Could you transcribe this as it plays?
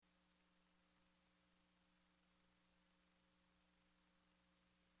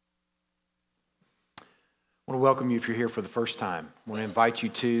I want to welcome you if you're here for the first time. I want to invite you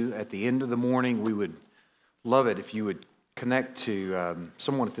to, at the end of the morning, we would love it if you would connect to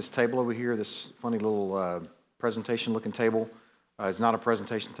someone at this table over here, this funny little presentation-looking table. It's not a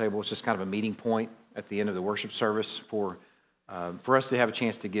presentation table. It's just kind of a meeting point at the end of the worship service for us to have a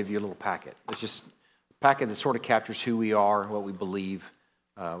chance to give you a little packet. It's just a packet that sort of captures who we are, what we believe.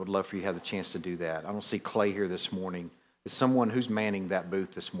 I would love for you to have the chance to do that. I don't see Clay here this morning. Is someone who's manning that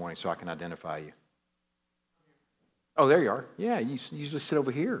booth this morning so I can identify you? Oh, there you are. Yeah, you usually sit over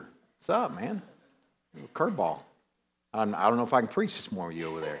here. What's up, man? Curveball. I don't know if I can preach this morning with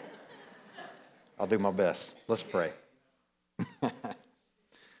you over there. I'll do my best. Let's pray.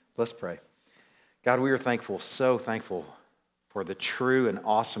 Let's pray. God, we are thankful, so thankful for the true and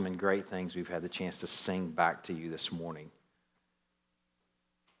awesome and great things we've had the chance to sing back to you this morning.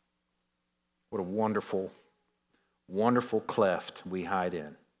 What a wonderful, wonderful cleft we hide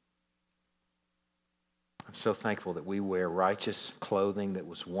in. I'm so thankful that we wear righteous clothing that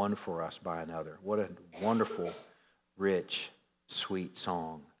was won for us by another. What a wonderful, rich, sweet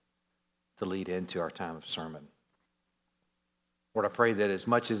song to lead into our time of sermon. Lord, I pray that as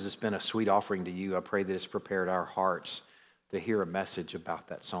much as it's been a sweet offering to you, I pray that it's prepared our hearts to hear a message about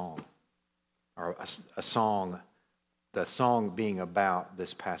that song, or a song, the song being about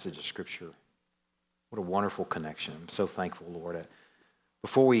this passage of Scripture. What a wonderful connection. I'm so thankful, Lord.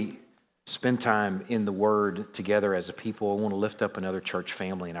 Before we spend time in the Word together as a people, I want to lift up another church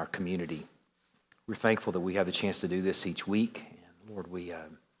family in our community. We're thankful that we have the chance to do this each week. And Lord, we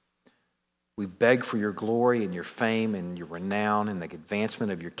beg for your glory and your fame and your renown and the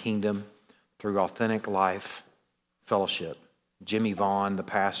advancement of your kingdom through Authentic Life Fellowship. Jimmy Vaughn, the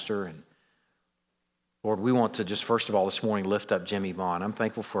pastor, and Lord, we want to just first of all this morning lift up Jimmy Vaughn. I'm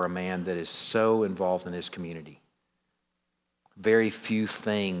thankful for a man that is so involved in his community. Very few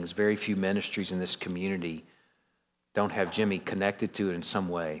things, very few ministries in this community don't have Jimmy connected to it in some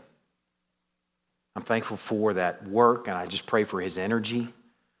way. I'm thankful for that work, and I just pray for his energy.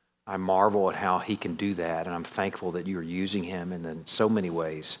 I marvel at how he can do that, and I'm thankful that you are using him in so many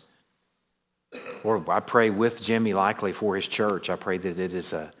ways. Lord, I pray with Jimmy likely for his church. I pray that it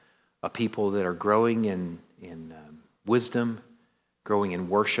is a people that are growing in wisdom, growing in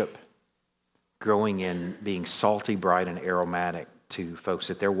worship, growing in being salty, bright, and aromatic to folks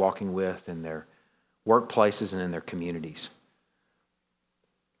that they're walking with in their workplaces and in their communities.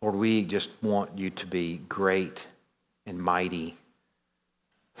 Lord, we just want you to be great and mighty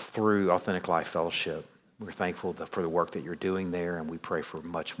through Authentic Life Fellowship. We're thankful for the work that you're doing there, and we pray for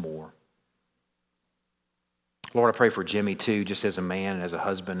much more. Lord, I pray for Jimmy too, just as a man, and as a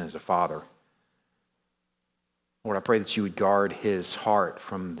husband, as a father. Lord, I pray that you would guard his heart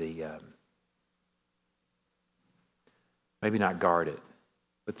from the maybe not guard it,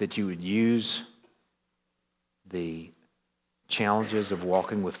 but that you would use the challenges of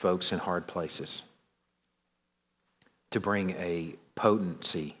walking with folks in hard places to bring a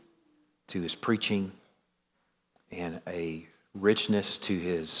potency to his preaching and a richness to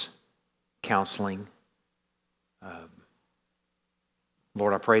his counseling.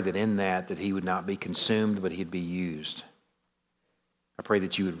 Lord, I pray that in that he would not be consumed, but he'd be used. I pray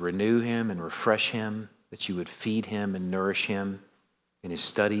that you would renew him and refresh him, that you would feed him and nourish him in his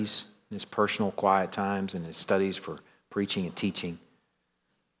studies, in his personal quiet times, and his studies for preaching and teaching.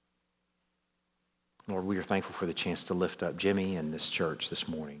 Lord, we are thankful for the chance to lift up Jimmy and this church this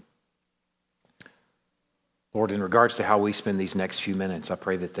morning. Lord, in regards to how we spend these next few minutes, I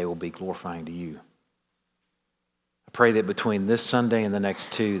pray that they will be glorifying to you. I pray that between this Sunday and the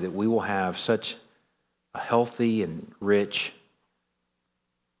next two, that we will have such a healthy and rich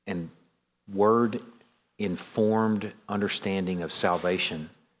and word-informed understanding of salvation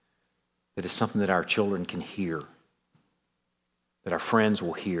that is something that our children can hear, that our friends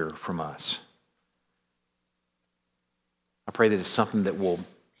will hear from us. I pray that it's something that will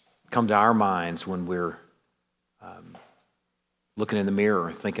come to our minds when we're looking in the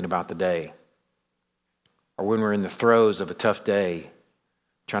mirror, thinking about the day, or when we're in the throes of a tough day,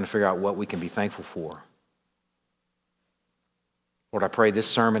 trying to figure out what we can be thankful for. Lord, I pray this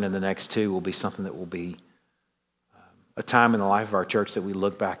sermon and the next two will be something that will be a time in the life of our church that we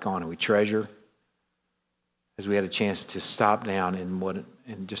look back on and we treasure as we had a chance to stop down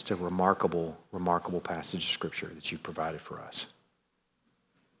in just a remarkable, remarkable passage of Scripture that you provided for us.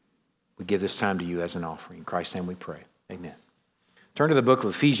 We give this time to you as an offering. In Christ's name we pray. Amen. Turn to the book of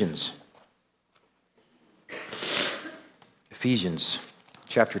Ephesians. Ephesians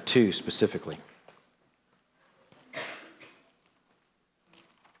chapter 2 specifically.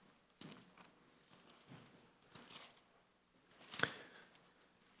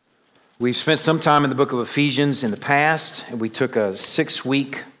 We've spent some time in the book of Ephesians in the past, and we took a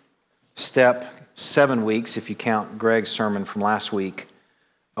 6-week step, 7 weeks if you count Greg's sermon from last week,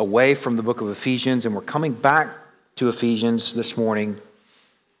 away from the book of Ephesians, and we're coming back to Ephesians this morning.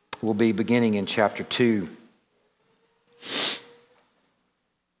 We'll be beginning in chapter 2.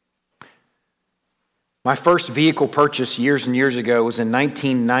 My first vehicle purchase years and years ago was in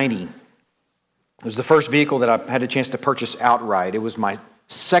 1990. It was the first vehicle that I had a chance to purchase outright. It was my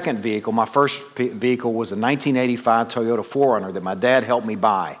second vehicle. My first vehicle was a 1985 Toyota 4Runner that my dad helped me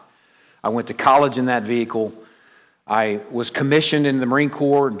buy. I went to college in that vehicle. I was commissioned in the Marine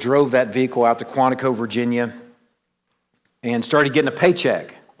Corps, drove that vehicle out to Quantico, Virginia, and started getting a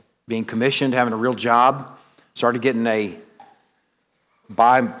paycheck. Being commissioned, having a real job, started getting a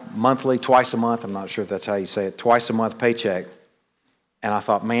bi-monthly, twice a month, I'm not sure if that's how you say it, twice a month paycheck. And I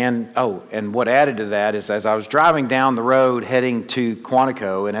thought, and what added to that is as I was driving down the road heading to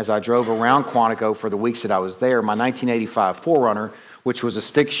Quantico, and as I drove around Quantico for the weeks that I was there, my 1985 4Runner, which was a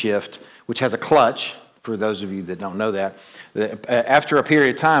stick shift, which has a clutch, for those of you that don't know that, after a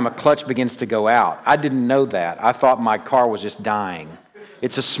period of time, a clutch begins to go out. I didn't know that. I thought my car was just dying.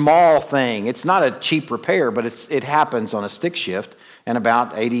 It's a small thing. It's not a cheap repair, but it happens on a stick shift, and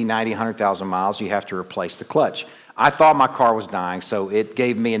about 80, 90, 100,000 miles, you have to replace the clutch. I thought my car was dying, so it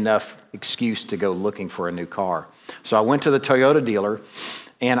gave me enough excuse to go looking for a new car. So I went to the Toyota dealer,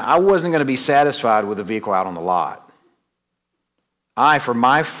 and I wasn't going to be satisfied with the vehicle out on the lot. For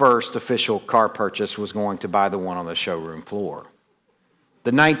my first official car purchase, was going to buy the one on the showroom floor.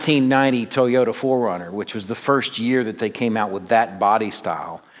 The 1990 Toyota 4Runner, which was the first year that they came out with that body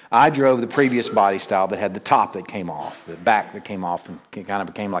style. I drove the previous body style that had the top that came off, the back that came off, and kind of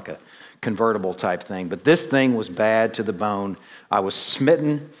became like a convertible type thing. But this thing was bad to the bone. I was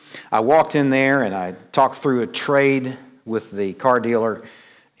smitten. I walked in there and I talked through a trade with the car dealer,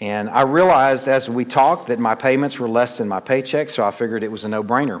 and I realized as we talked that my payments were less than my paycheck, so I figured it was a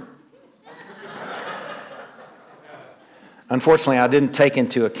no-brainer. Unfortunately, I didn't take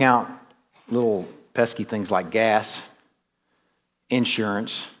into account little pesky things like gas,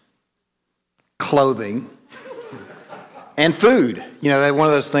 insurance, clothing, and food. You know, one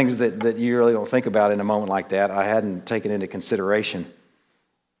of those things that you really don't think about in a moment like that. I hadn't taken into consideration.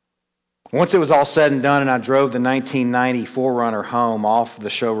 Once it was all said and done and I drove the 1990 4Runner home off the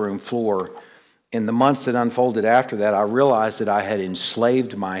showroom floor, in the months that unfolded after that, I realized that I had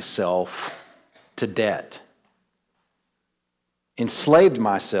enslaved myself to debt. Enslaved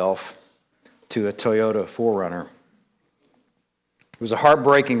myself to a Toyota 4Runner. It was a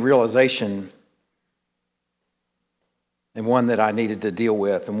heartbreaking realization, and one that I needed to deal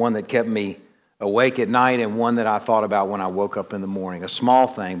with, and one that kept me awake at night, and one that I thought about when I woke up in the morning. A small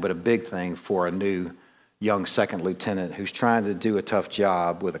thing, but a big thing for a new young second lieutenant who's trying to do a tough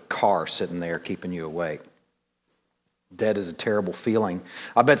job with a car sitting there keeping you awake. Debt is a terrible feeling.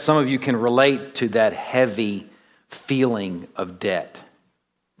 I bet some of you can relate to that heavy feeling of debt.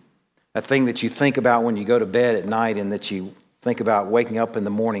 That thing that you think about when you go to bed at night and that you think about waking up in the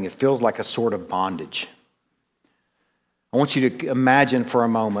morning. It feels like a sort of bondage. I want you to imagine for a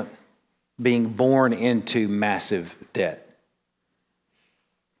moment being born into massive debt.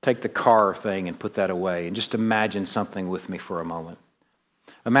 Take the car thing and put that away and just imagine something with me for a moment.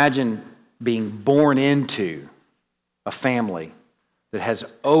 Imagine being born into a family that has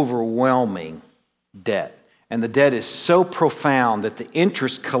overwhelming debt. And the debt is so profound that the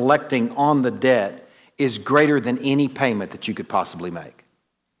interest collecting on the debt is greater than any payment that you could possibly make.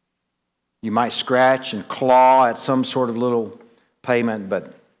 You might scratch and claw at some sort of little payment,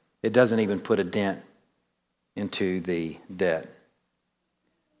 but it doesn't even put a dent into the debt.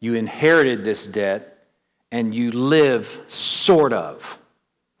 You inherited this debt, and you live sort of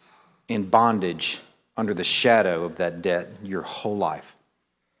in bondage under the shadow of that debt your whole life.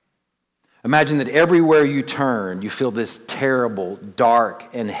 Imagine that everywhere you turn, you feel this terrible, dark,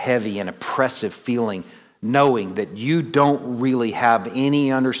 and heavy and oppressive feeling, knowing that you don't really have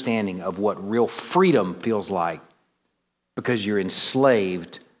any understanding of what real freedom feels like because you're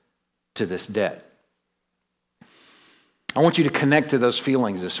enslaved to this debt. I want you to connect to those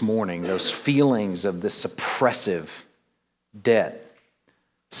feelings this morning, those feelings of this oppressive debt,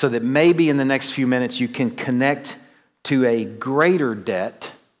 so that maybe in the next few minutes you can connect to a greater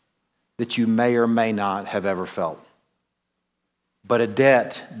debt that you may or may not have ever felt, but a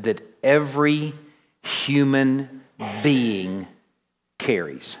debt that every human being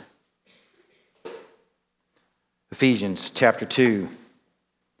carries. Ephesians chapter 2,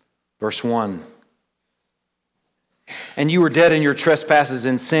 verse 1. And you were dead in your trespasses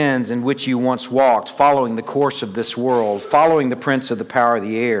and sins in which you once walked, following the course of this world, following the prince of the power of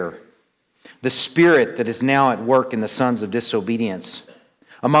the air, the spirit that is now at work in the sons of disobedience,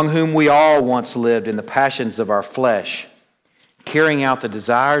 among whom we all once lived in the passions of our flesh, carrying out the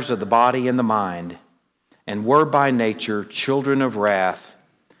desires of the body and the mind, and were by nature children of wrath,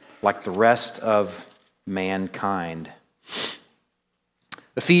 like the rest of mankind.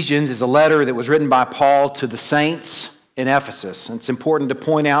 Ephesians is a letter that was written by Paul to the saints in Ephesus. And it's important to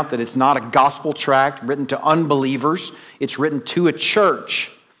point out that it's not a gospel tract written to unbelievers. It's written to a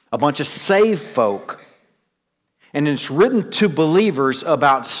church, a bunch of saved folk. And it's written to believers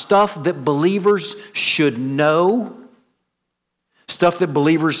about stuff that believers should know, stuff that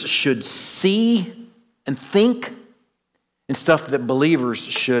believers should see and think, and stuff that believers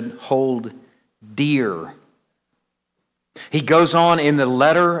should hold dear. He goes on in the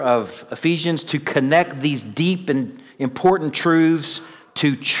letter of Ephesians to connect these deep and important truths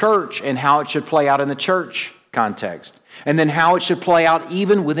to church and how it should play out in the church context. And then how it should play out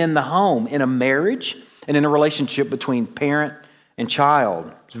even within the home, in a marriage and in a relationship between parent and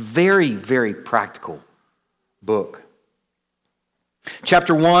child. It's a very, very practical book.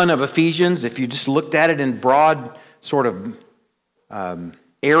 Chapter 1 of Ephesians, if you just looked at it in broad sort of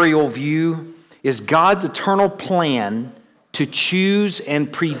aerial view, is God's eternal plan to choose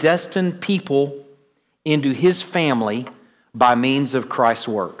and predestine people into His family by means of Christ's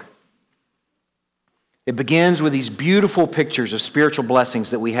work. It begins with these beautiful pictures of spiritual blessings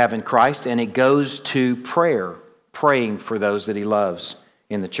that we have in Christ, and it goes to prayer, praying for those that He loves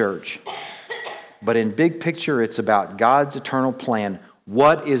in the church. But in big picture, it's about God's eternal plan.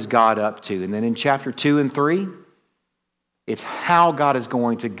 What is God up to? And then in chapter 2 and 3, it's how God is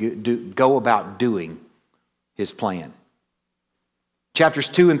going to go about doing His plan. Chapters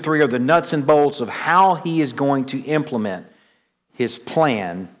 2 and 3 are the nuts and bolts of how He is going to implement His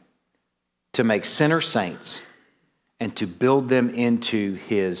plan to make sinners saints and to build them into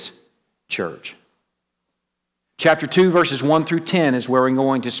His church. Chapter 2, verses 1 through 10 is where we're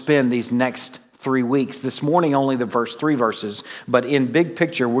going to spend these next 3 weeks. This morning, only the first 3 verses, but in big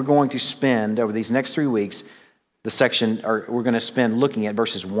picture, we're going to spend over these next 3 weeks we're going to spend looking at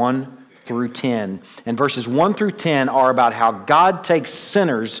verses 1 through 10. And verses 1 through 10 are about how God takes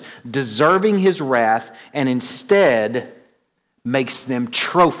sinners deserving His wrath and instead makes them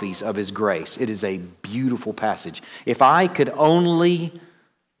trophies of His grace. It is a beautiful passage. If I could only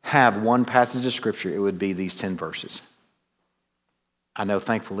have one passage of Scripture, it would be these 10 verses. I know,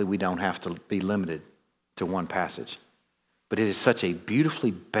 thankfully, we don't have to be limited to one passage. But it is such a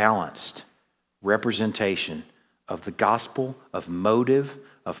beautifully balanced representation of the gospel, of motive,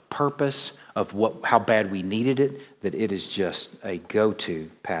 of purpose, of how bad we needed it, that it is just a go-to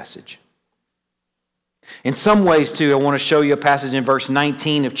passage. In some ways, too, I want to show you a passage in verse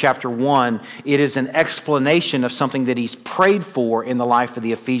 19 of chapter 1. It is an explanation of something that he's prayed for in the life of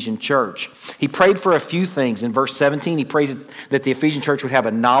the Ephesian church. He prayed for a few things. In verse 17, he prays that the Ephesian church would have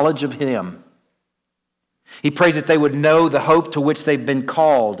a knowledge of him. He prays that they would know the hope to which they've been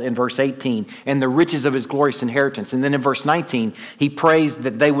called in verse 18 and the riches of his glorious inheritance. And then in verse 19, he prays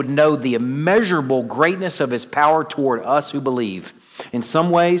that they would know the immeasurable greatness of his power toward us who believe. In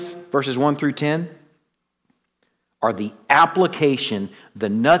some ways, verses 1 through 10 are the application, the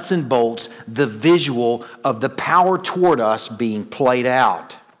nuts and bolts, the visual of the power toward us being played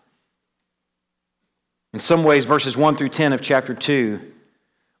out. In some ways, verses 1 through 10 of chapter 2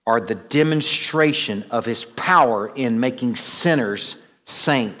 are the demonstration of his power in making sinners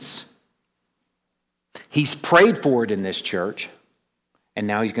saints. He's prayed for it in this church, and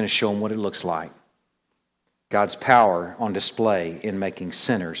now he's going to show them what it looks like. God's power on display in making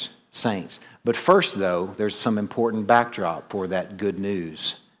sinners saints. But first, though, there's some important backdrop for that good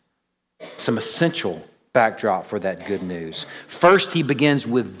news. Some essential backdrop for that good news. First, he begins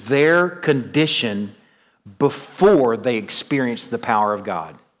with their condition before they experience the power of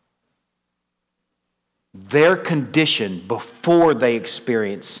God. Their condition before they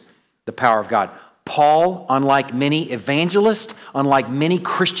experience the power of God. Paul, unlike many evangelists, unlike many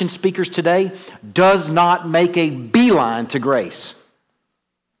Christian speakers today, does not make a beeline to grace.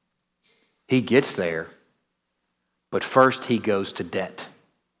 He gets there, but first he goes to debt.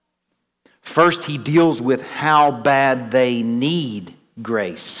 First he deals with how bad they need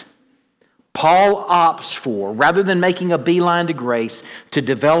grace. Paul opts for, rather than making a beeline to grace, to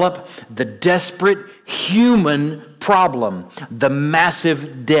develop the desperate human problem, the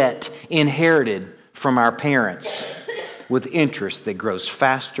massive debt inherited from our parents with interest that grows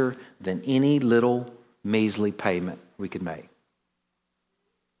faster than any little measly payment we could make.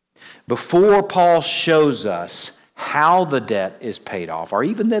 Before Paul shows us how the debt is paid off, or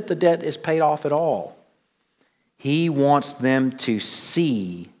even that the debt is paid off at all, he wants them to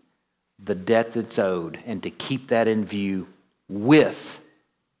see the debt that's owed and to keep that in view with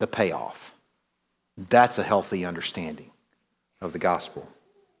the payoff. That's a healthy understanding of the gospel.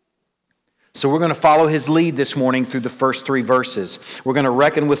 So we're going to follow his lead this morning through the first 3 verses. We're going to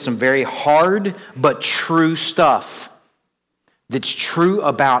reckon with some very hard but true stuff that's true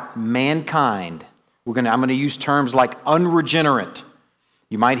about mankind. I'm going to use terms like unregenerate.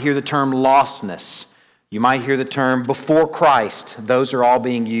 You might hear the term lostness. You might hear the term before Christ. Those are all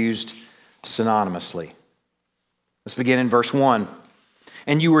being used synonymously. Let's begin in verse 1.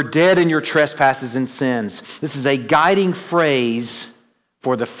 And you were dead in your trespasses and sins. This is a guiding phrase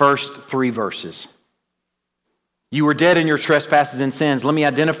for the first 3 verses. You were dead in your trespasses and sins. Let me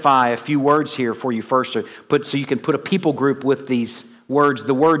identify a few words here for you first, so you can put a people group with these words.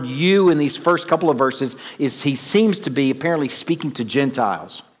 The word you in these first couple of verses is he seems to be apparently speaking to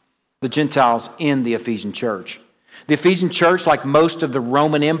Gentiles, the Gentiles in the Ephesian church. The Ephesian church, like most of the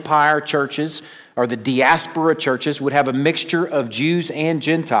Roman Empire churches or the diaspora churches, would have a mixture of Jews and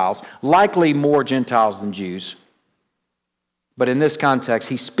Gentiles, likely more Gentiles than Jews. But in this context,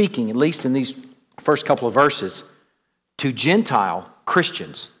 he's speaking, at least in these first couple of verses, to Gentile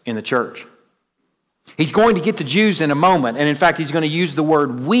Christians in the church. He's going to get to Jews in a moment, and in fact, he's going to use the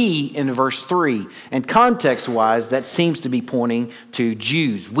word we in verse 3. And context-wise, that seems to be pointing to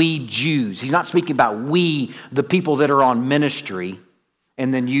Jews, we Jews. He's not speaking about we, the people that are on ministry,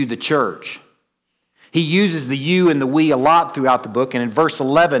 and then you, the church. He uses the you and the we a lot throughout the book, and in verse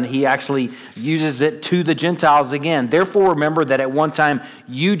 11, he actually uses it to the Gentiles again. Therefore, remember that at one time,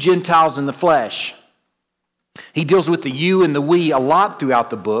 you Gentiles in the flesh. He deals with the you and the we a lot throughout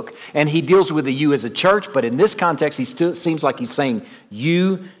the book, and he deals with the you as a church, but in this context, he still seems like he's saying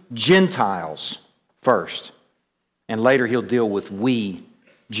you Gentiles first, and later he'll deal with we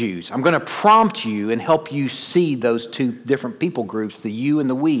Jews. I'm going to prompt you and help you see those 2 different people groups, the you and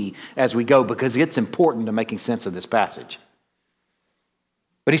the we, as we go, because it's important to making sense of this passage.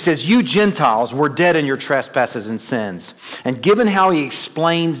 But he says, you Gentiles were dead in your trespasses and sins. And given how he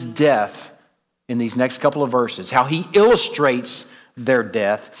explains death in these next couple of verses, how he illustrates their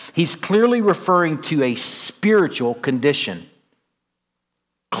death, he's clearly referring to a spiritual condition.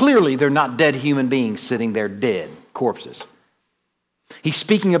 Clearly, they're not dead human beings sitting there dead, corpses. He's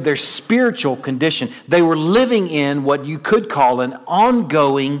speaking of their spiritual condition. They were living in what you could call an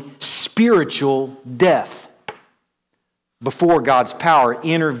ongoing spiritual death. Before God's power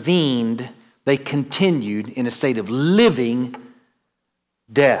intervened, they continued in a state of living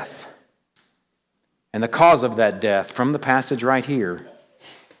death. And the cause of that death, from the passage right here,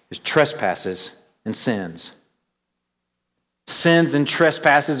 is trespasses and sins. Sins and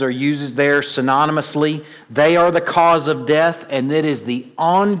trespasses are used there synonymously. They are the cause of death, and it is the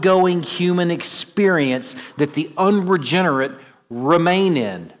ongoing human experience that the unregenerate remain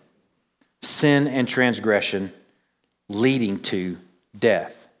in. Sin and transgression leading to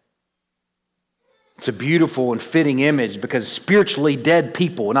death. It's a beautiful and fitting image because spiritually dead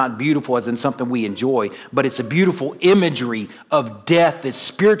people, not beautiful as in something we enjoy, but it's a beautiful imagery of death, it's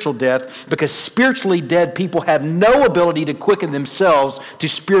spiritual death, because spiritually dead people have no ability to quicken themselves to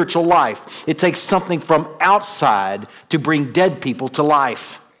spiritual life. It takes something from outside to bring dead people to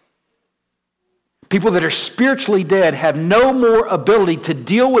life. People that are spiritually dead have no more ability to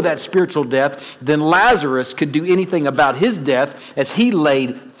deal with that spiritual death than Lazarus could do anything about his death as he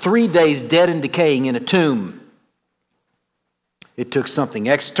laid 3 days dead and decaying in a tomb. It took something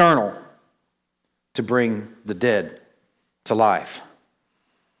external to bring the dead to life.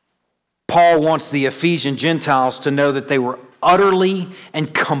 Paul wants the Ephesian Gentiles to know that they were utterly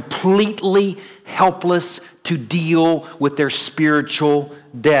and completely helpless to deal with their spiritual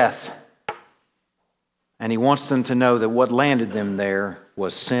death. And he wants them to know that what landed them there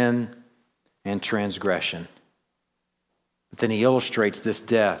was sin and transgression. But then he illustrates this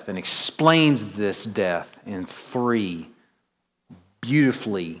death and explains this death in 3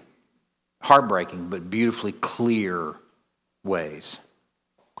 beautifully heartbreaking but beautifully clear ways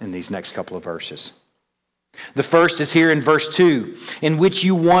in these next couple of verses. The first is here in verse 2, in which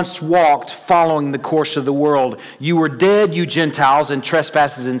you once walked following the course of the world. You were dead, you Gentiles, in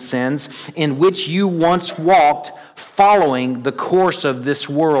trespasses and sins, in which you once walked following the course of this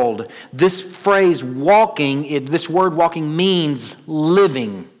world. This phrase walking, this word walking means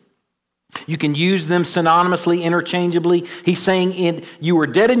living. You can use them synonymously, interchangeably. He's saying you were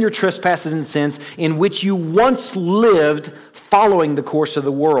dead in your trespasses and sins in which you once lived following the course of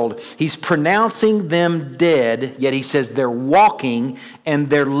the world. He's pronouncing them dead, yet he says they're walking and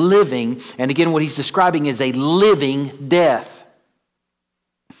they're living. And again, what he's describing is a living death.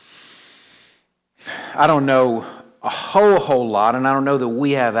 I don't know a whole lot, and I don't know that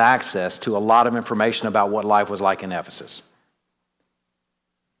we have access to a lot of information about what life was like in Ephesus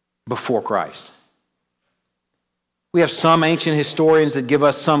before Christ. We have some ancient historians that give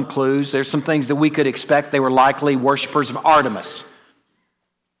us some clues. There's some things that we could expect. They were likely worshipers of Artemis.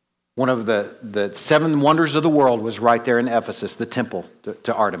 One of the 7 wonders of the world was right there in Ephesus, the temple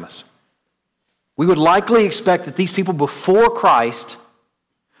to Artemis. We would likely expect that these people before Christ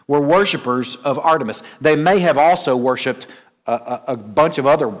were worshipers of Artemis. They may have also worshiped a bunch of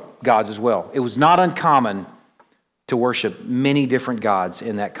other gods as well. It was not uncommon to worship many different gods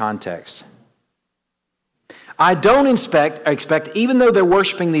in that context. I don't expect, even though they're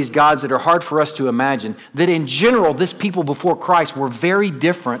worshiping these gods that are hard for us to imagine, that in general, this people before Christ were very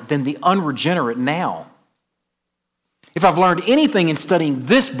different than the unregenerate now. If I've learned anything in studying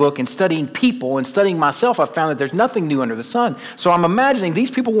this book and studying people and studying myself, I've found that there's nothing new under the sun. So I'm imagining these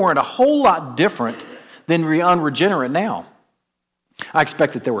people weren't a whole lot different than the unregenerate now. I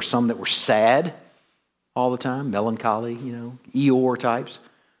expect that there were some that were sad all the time, melancholy, Eeyore types.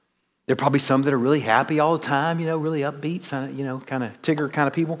 There are probably some that are really happy all the time, really upbeat, kind of Tigger kind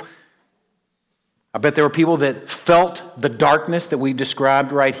of people. I bet there were people that felt the darkness that we've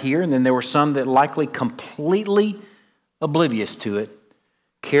described right here, and then there were some that likely completely oblivious to it,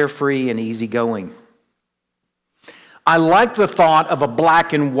 carefree and easygoing. I like the thought of a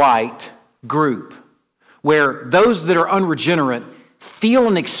black and white group where those that are unregenerate feel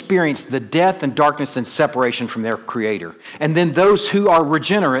and experience the death and darkness and separation from their Creator. And then those who are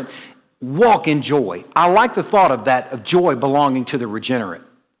regenerate walk in joy. I like the thought of that, of joy belonging to the regenerate.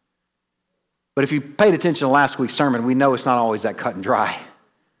 But if you paid attention to last week's sermon, we know it's not always that cut and dry.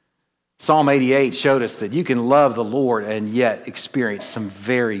 Psalm 88 showed us that you can love the Lord and yet experience some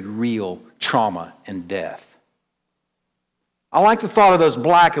very real trauma and death. I like the thought of those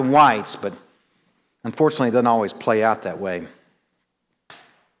black and whites, but unfortunately it doesn't always play out that way.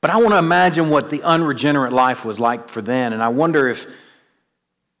 But I want to imagine what the unregenerate life was like for then, and I wonder if,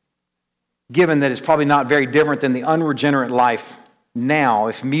 given that it's probably not very different than the unregenerate life now,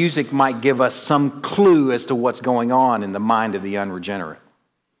 if music might give us some clue as to what's going on in the mind of the unregenerate.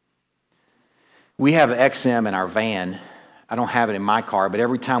 We have XM in our van. I don't have it in my car, but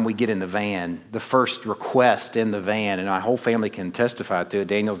every time we get in the van, the first request in the van, and my whole family can testify to it,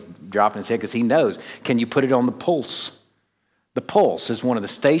 Daniel's dropping his head because he knows, can you put it on the Pulse? The Pulse is one of the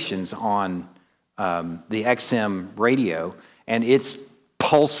stations on the XM radio, and it's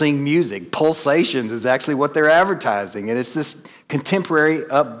pulsing music. Pulsations is actually what they're advertising, and it's this contemporary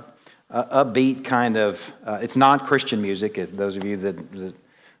upbeat kind of, it's non-Christian music. Those of you that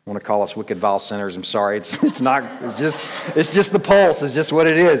want to call us wicked vile sinners, I'm sorry. It's not. It's just the Pulse. It's just what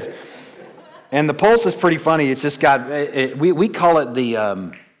it is. And the Pulse is pretty funny. It's just got. We call it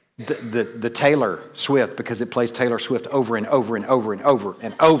the Taylor Swift because it plays Taylor Swift over and over and over and over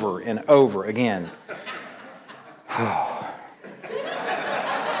and over and over again.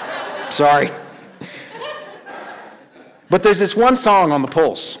 Sorry. But there's this one song on the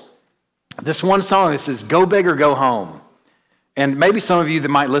Pulse. This one song that says, "Go big or go home." And maybe some of you that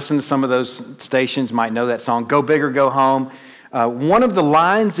might listen to some of those stations might know that song, "Go big or go home." One of the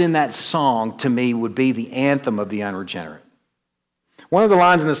lines in that song, to me, would be the anthem of the unregenerate. One of the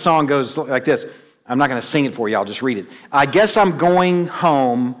lines in the song goes like this. I'm not going to sing it for you. I'll just read it. "I guess I'm going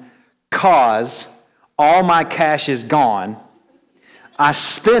home 'cause all my cash is gone. I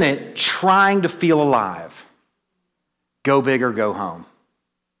spent it trying to feel alive. Go big or go home."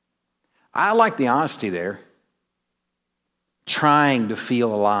 I like the honesty there. Trying to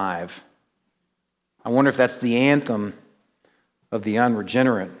feel alive. I wonder if that's the anthem of the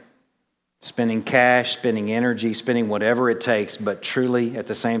unregenerate. Spending cash, spending energy, spending whatever it takes, but truly at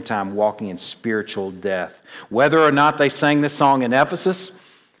the same time walking in spiritual death. Whether or not they sang this song in Ephesus,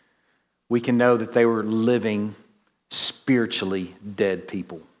 we can know that they were living spiritually dead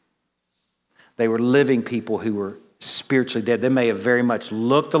people. They were living people who were spiritually dead. They may have very much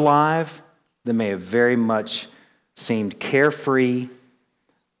looked alive. They may have very much seemed carefree,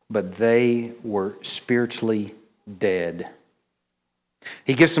 but they were spiritually dead.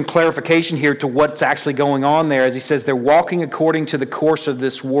 He gives some clarification here to what's actually going on there as he says they're walking according to the course of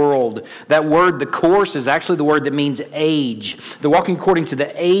this world. That word, the course, is actually the word that means age. They're walking according to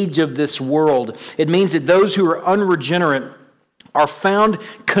the age of this world. It means that those who are unregenerate are found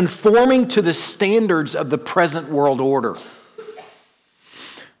conforming to the standards of the present world order.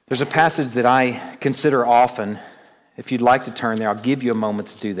 There's a passage that I consider often. If you'd like to turn there, I'll give you a moment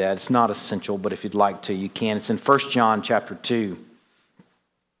to do that. It's not essential, but if you'd like to, you can. It's in 1 John chapter 2.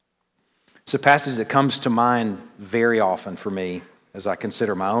 It's a passage that comes to mind very often for me. as I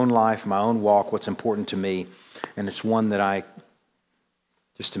consider my own life, my own walk, what's important to me. And it's one that I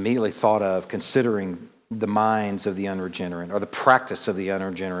just immediately thought of considering the minds of the unregenerate, or the practice of the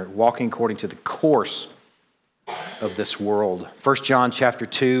unregenerate, walking according to the course of this world. 1 John chapter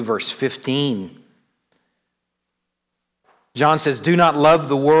 2, verse 15. John says, "Do not love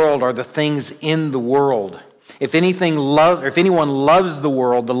the world or the things in the world. If anyone loves the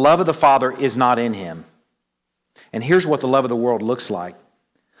world, the love of the Father is not in him." And here's what the love of the world looks like.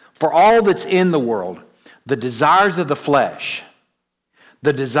 "For all that's in the world, the desires of the flesh,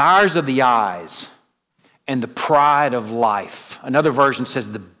 the desires of the eyes, and the pride of life." Another version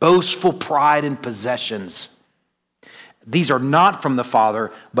says the boastful pride in possessions. "These are not from the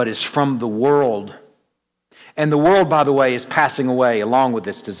Father, but is from the world. And the world, by the way, is passing away along with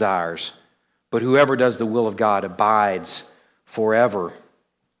its desires. But whoever does the will of God abides forever."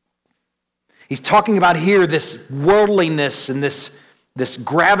 He's talking about here this worldliness and this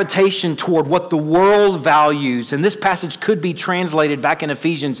gravitation toward what the world values. And this passage could be translated back in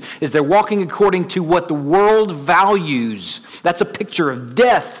Ephesians as they're walking according to what the world values. That's a picture of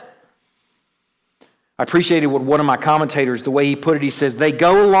death. I appreciated what one of my commentators, the way he put it, he says, they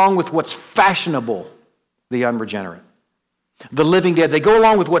go along with what's fashionable, the unregenerate. The living dead, they go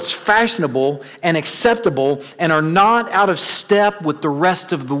along with what's fashionable and acceptable and are not out of step with the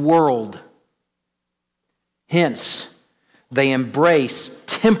rest of the world. Hence, they embrace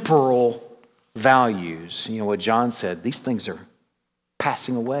temporal values. You know what John said, these things are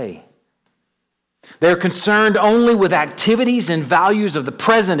passing away. They're concerned only with activities and values of the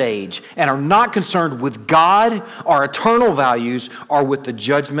present age and are not concerned with God, our eternal values, or with the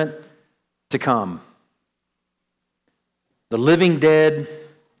judgment to come. The living dead,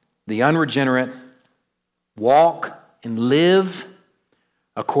 the unregenerate, walk and live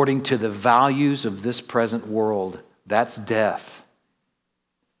according to the values of this present world. That's death.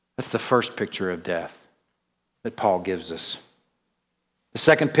 That's the first picture of death that Paul gives us. The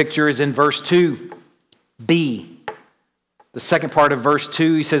second picture is in verse 2, B. The second part of verse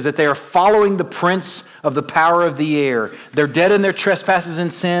 2, he says that they are following the prince of the power of the air. They're dead in their trespasses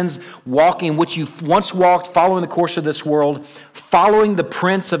and sins, walking which you once walked, following the course of this world, following the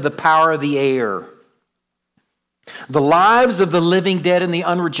prince of the power of the air. The lives of the living dead and the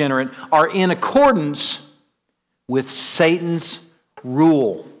unregenerate are in accordance with Satan's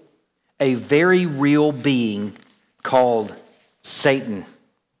rule, a very real being called Satan.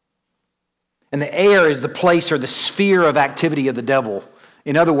 And the air is the place or the sphere of activity of the devil.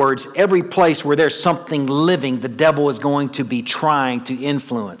 In other words, every place where there's something living, the devil is going to be trying to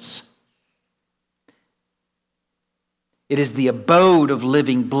influence. It is the abode of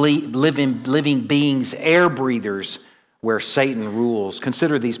living beings, air breathers, where Satan rules.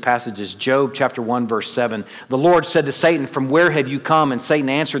 Consider these passages. Job chapter 1, verse 7. The Lord said to Satan, "From where have you come?" And Satan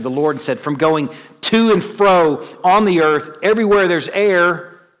answered the Lord and said, "From going to and fro on the earth, everywhere there's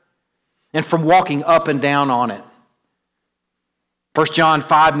air, and from walking up and down on it." 1 John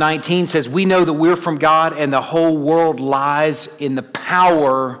 5:19 says, "We know that we're from God, and the whole world lies in the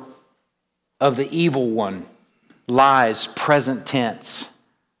power of the evil one." Lies, present tense.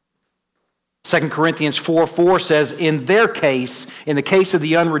 2 Corinthians 4:4 says, "In their case, in the case of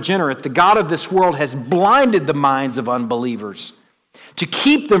the unregenerate, the God of this world has blinded the minds of unbelievers to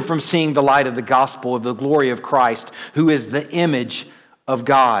keep them from seeing the light of the gospel of the glory of Christ, who is the image of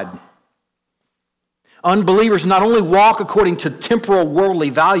God." Unbelievers not only walk according to temporal worldly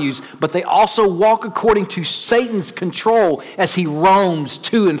values, but they also walk according to Satan's control as he roams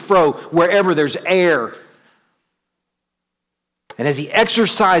to and fro wherever there's air. And as he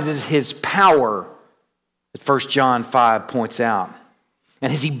exercises his power, that 1 John 5 points out,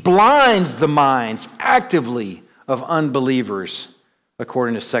 and as he blinds the minds actively of unbelievers,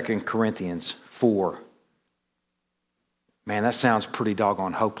 according to 2 Corinthians 4. Man, that sounds pretty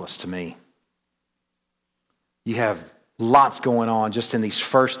doggone hopeless to me. You have lots going on just in these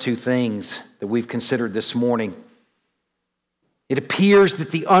first two things that we've considered this morning. It appears that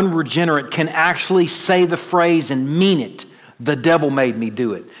the unregenerate can actually say the phrase and mean it. The devil made me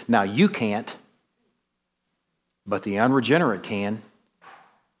do it. Now you can't, but the unregenerate can.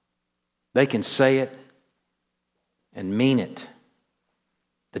 They can say it and mean it.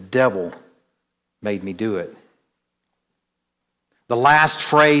 The devil made me do it. The last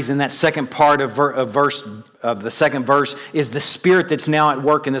phrase in that second part of the second verse is the spirit that's now at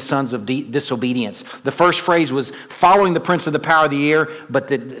work in the sons of disobedience. The first phrase was following the prince of the power of the air, but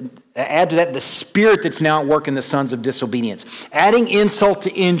add to that the spirit that's now at work in the sons of disobedience. Adding insult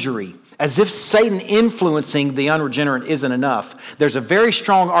to injury, as if Satan influencing the unregenerate isn't enough. There's a very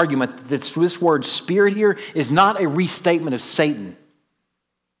strong argument that this word spirit here is not a restatement of Satan.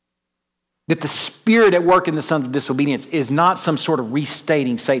 That the spirit at work in the sons of disobedience is not some sort of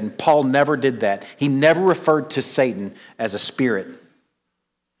restating Satan. Paul never did that. He never referred to Satan as a spirit.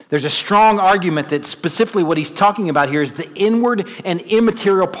 There's a strong argument that specifically what he's talking about here is the inward and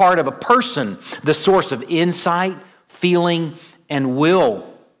immaterial part of a person, the source of insight, feeling, and will.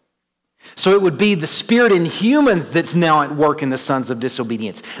 So it would be the spirit in humans that's now at work in the sons of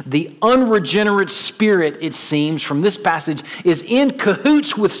disobedience. The unregenerate spirit, it seems, from this passage, is in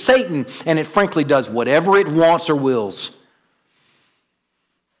cahoots with Satan, and it frankly does whatever it wants or wills.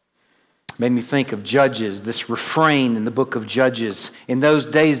 Made me think of Judges, this refrain in the book of Judges. In those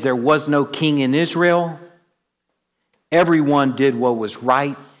days there was no king in Israel. Everyone did what was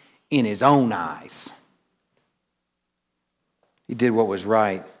right in his own eyes. He did what was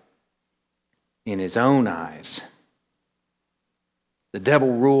right in his own eyes. The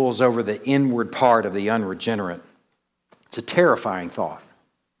devil rules over the inward part of the unregenerate. It's a terrifying thought.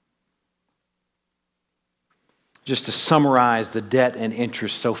 Just to summarize the debt and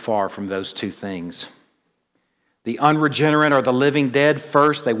interest so far from those two things. The unregenerate are the living dead.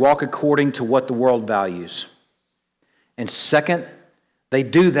 First, they walk according to what the world values. And second, they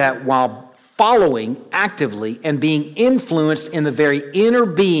do that while following actively and being influenced in the very inner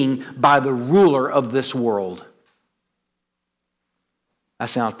being by the ruler of this world.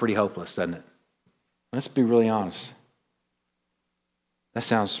 That sounds pretty hopeless, doesn't it? Let's be really honest. That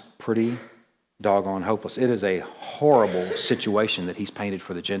sounds pretty doggone hopeless. It is a horrible situation that he's painted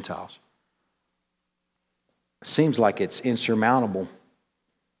for the Gentiles. It seems like it's insurmountable.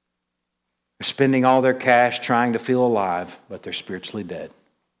 They're spending all their cash trying to feel alive, but they're spiritually dead.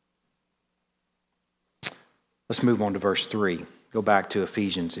 Let's move on to verse 3. Go back to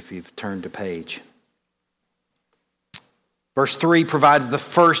Ephesians if you've turned the page. Verse 3 provides the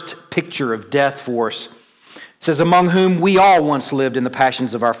first picture of death for us. It says, among whom we all once lived in the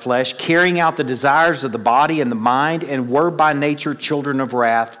passions of our flesh, carrying out the desires of the body and the mind, and were by nature children of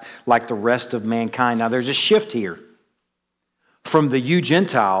wrath like the rest of mankind. Now there's a shift here from the you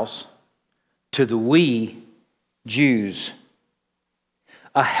Gentiles to the we Jews.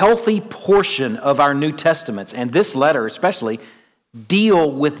 A healthy portion of our New Testaments, and this letter especially, deal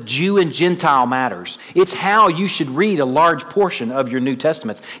with Jew and Gentile matters. It's how you should read a large portion of your New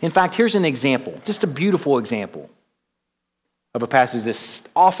Testaments. In fact, here's an example, just a beautiful example of a passage that's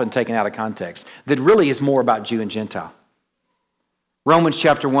often taken out of context, that really is more about Jew and Gentile. Romans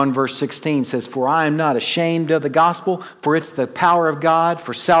chapter 1 verse 16 says, for I am not ashamed of the gospel, for it's the power of God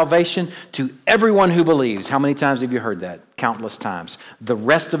for salvation to everyone who believes. How many times have you heard that? Countless times. The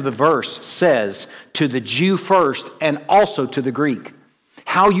rest of the verse says, to the Jew first and also to the Greek.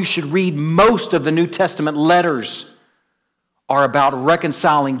 How you should read most of the New Testament letters are about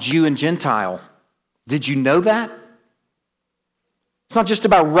reconciling Jew and Gentile. Did you know that? It's not just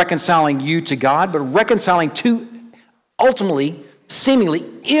about reconciling you to God, but reconciling two ultimately seemingly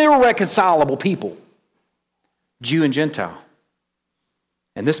irreconcilable people, Jew and Gentile.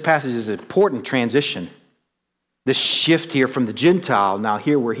 And this passage is an important transition. This shift here from the Gentile, now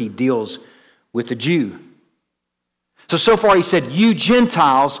here where he deals with the Jew. So far he said, you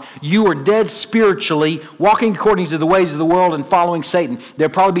Gentiles, you are dead spiritually, walking according to the ways of the world and following Satan.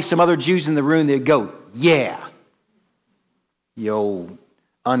 There'll probably be some other Jews in the room that go, yeah, you old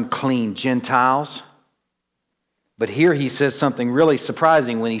unclean Gentiles. But here he says something really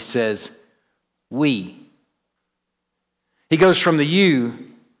surprising when he says, we. He goes from the you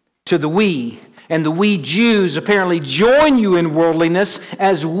to the we. And the we Jews apparently join you in worldliness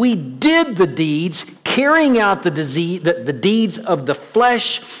as we did the deeds, carrying out the deeds of the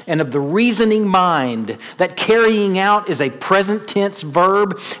flesh and of the reasoning mind. That carrying out is a present tense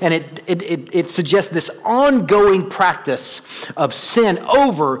verb, and it suggests this ongoing practice of sin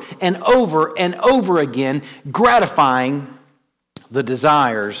over and over and over again, gratifying the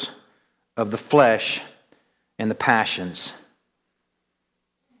desires of the flesh and the passions.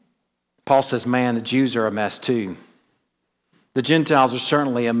 Paul says, man, the Jews are a mess too. The Gentiles are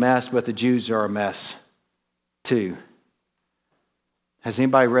certainly a mess, but the Jews are a mess too. Has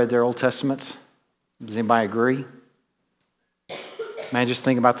anybody read their Old Testaments? Does anybody agree? Man, just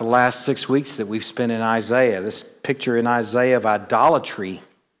think about the last 6 weeks that we've spent in Isaiah. This picture in Isaiah of idolatry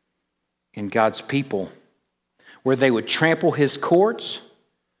in God's people, where they would trample his courts,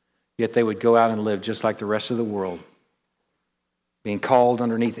 yet they would go out and live just like the rest of the world, being called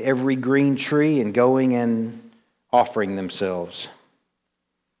underneath every green tree and going and offering themselves.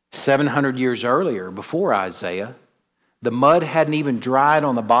 700 years earlier, before Isaiah, the mud hadn't even dried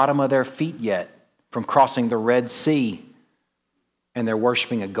on the bottom of their feet yet from crossing the Red Sea. And they're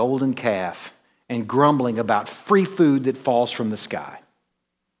worshiping a golden calf and grumbling about free food that falls from the sky.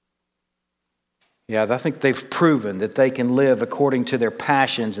 Yeah, I think they've proven that they can live according to their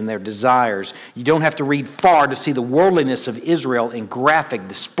passions and their desires. You don't have to read far to see the worldliness of Israel in graphic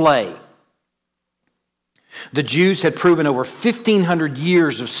display. The Jews had proven over 1,500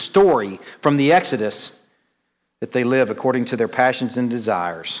 years of story from the Exodus that they live according to their passions and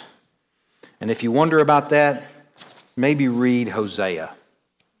desires. And if you wonder about that, maybe read Hosea.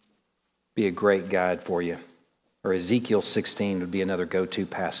 Be a great guide for you. Or Ezekiel 16 would be another go-to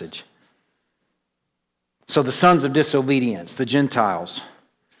passage. So the sons of disobedience, the Gentiles,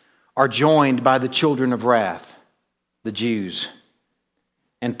 are joined by the children of wrath, the Jews.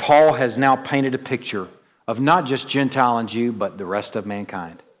 And Paul has now painted a picture of not just Gentile and Jew, but the rest of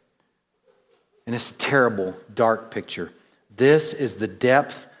mankind. And it's a terrible, dark picture. This is the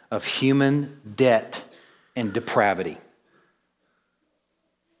depth of human debt and depravity.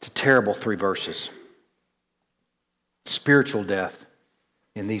 It's a terrible 3 verses. Spiritual death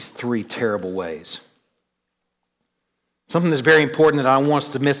in these 3 terrible ways. Something that's very important that I don't want us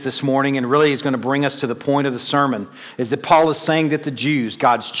to miss this morning and really is going to bring us to the point of the sermon is that Paul is saying that the Jews,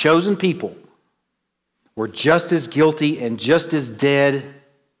 God's chosen people, were just as guilty and just as dead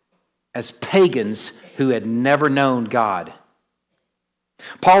as pagans who had never known God.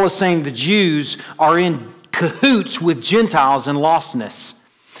 Paul is saying the Jews are in cahoots with Gentiles in lostness.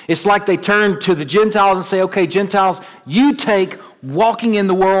 It's like they turn to the Gentiles and say, okay, Gentiles, you take walking in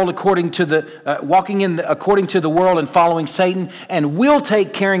the world according to the world and following Satan, and we'll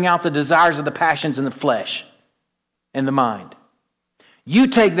take carrying out the desires of the passions in the flesh and the mind. You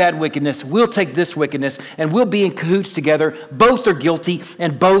take that wickedness, we'll take this wickedness, and we'll be in cahoots together. Both are guilty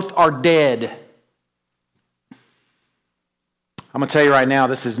and both are dead. I'm going to tell you right now,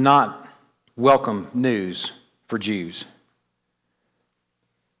 this is not welcome news for Jews.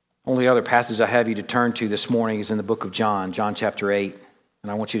 Only other passage I have you to turn to this morning is in the book of John, John chapter 8,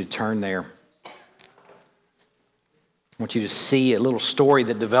 and I want you to turn there. I want you to see a little story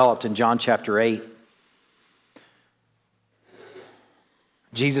that developed in John chapter 8.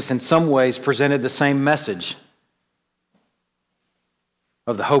 Jesus in some ways presented the same message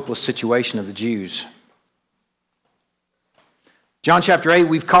of the hopeless situation of the Jews. John chapter 8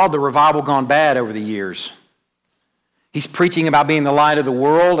 we've called the revival gone bad over the years. He's preaching about being the light of the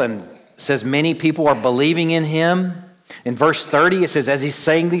world and says many people are believing in him. In verse 30 it says as he's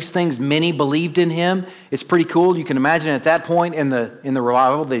saying these things many believed in him. It's pretty cool. You can imagine at that point in the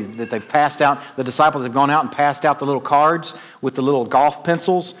revival that they've passed out, the disciples have gone out and passed out the little cards with the little golf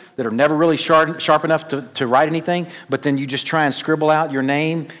pencils that are never really sharp enough to write anything, but then you just try and scribble out your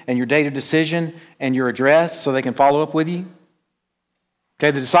name and your date of decision and your address so they can follow up with you. Okay,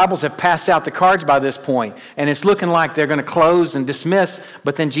 the disciples have passed out the cards by this point, and it's looking like they're going to close and dismiss,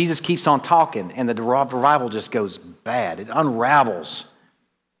 but then Jesus keeps on talking, and the revival just goes bad. It unravels.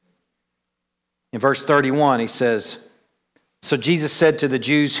 In verse 31, he says, so Jesus said to the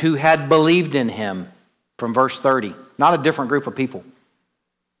Jews who had believed in him, from verse 30, not a different group of people.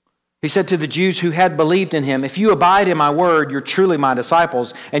 He said to the Jews who had believed in him, if you abide in my word, you're truly my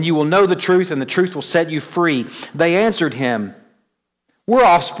disciples, and you will know the truth, and the truth will set you free. They answered him, we're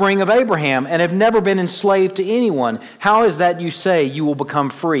offspring of Abraham and have never been enslaved to anyone. How is that you say you will become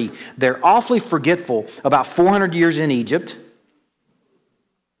free? They're awfully forgetful about 400 years in Egypt,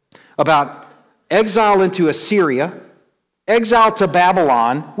 about exile into Assyria, exile to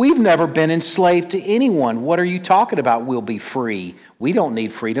Babylon. We've never been enslaved to anyone. What are you talking about? We'll be free. We don't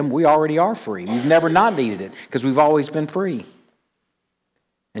need freedom. We already are free. We've never not needed it because we've always been free.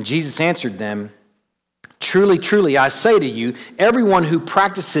 And Jesus answered them, truly, truly, I say to you, everyone who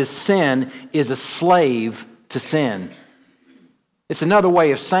practices sin is a slave to sin. It's another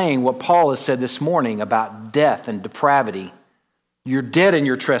way of saying what Paul has said this morning about death and depravity. You're dead in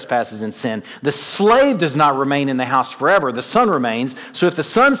your trespasses and sin. The slave does not remain in the house forever. The Son remains. So if the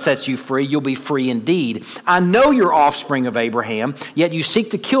Son sets you free, you'll be free indeed. I know you're offspring of Abraham, yet you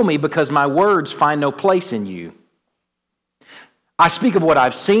seek to kill me because my words find no place in you. I speak of what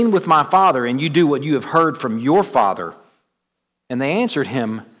I've seen with my father, and you do what you have heard from your father. And they answered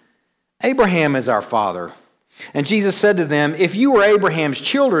him, Abraham is our father. And Jesus said to them, if you were Abraham's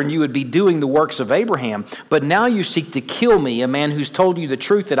children, you would be doing the works of Abraham. But now you seek to kill me, a man who's told you the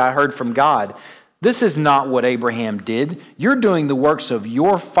truth that I heard from God. This is not what Abraham did. You're doing the works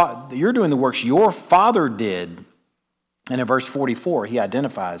your father did. And in verse 44, he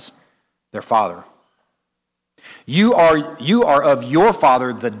identifies their father. You are of your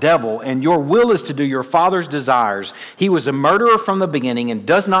father, the devil, and your will is to do your father's desires. He was a murderer from the beginning and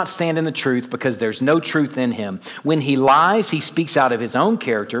does not stand in the truth because there's no truth in him. When he lies, he speaks out of his own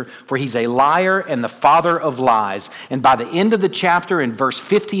character, for he's a liar and the father of lies. And by the end of the chapter, in verse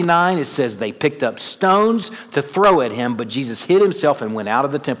 59, it says they picked up stones to throw at him, but Jesus hid himself and went out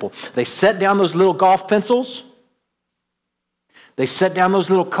of the temple. They set down those little golf pencils. They set down those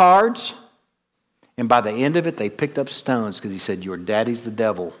little cards. And by the end of it, they picked up stones because he said, your daddy's the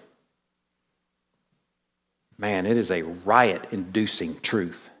devil. Man, it is a riot-inducing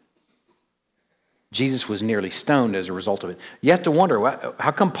truth. Jesus was nearly stoned as a result of it. You have to wonder,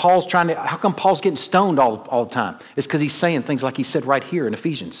 how come Paul's getting stoned all the time? It's because he's saying things like he said right here in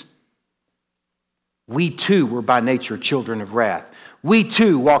Ephesians. We too were by nature children of wrath. We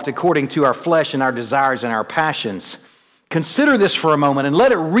too walked according to our flesh and our desires and our passions. Consider this for a moment and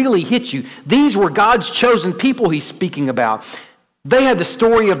let it really hit you. These were God's chosen people he's speaking about. They had the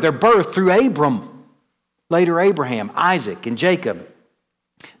story of their birth through Abram, later Abraham, Isaac, and Jacob.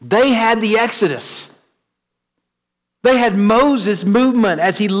 They had the Exodus. They had Moses' movement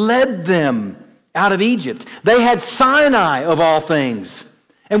as he led them out of Egypt. They had Sinai, of all things.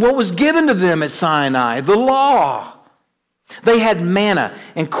 And what was given to them at Sinai? The law. They had manna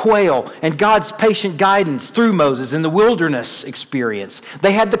and quail and God's patient guidance through Moses in the wilderness experience.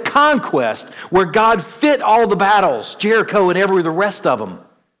 They had the conquest where God fit all the battles, Jericho and the rest of them.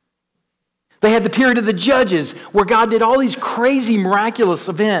 They had the period of the judges where God did all these crazy miraculous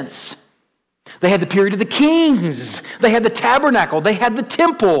events. They had the period of the kings. They had the tabernacle. They had the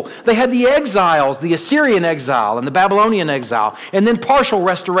temple. They had the exiles, the Assyrian exile and the Babylonian exile, and then partial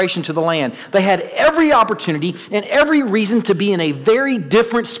restoration to the land. They had every opportunity and every reason to be in a very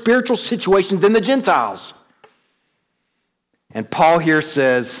different spiritual situation than the Gentiles. And Paul here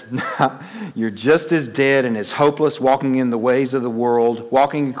says, you're just as dead and as hopeless, walking in the ways of the world,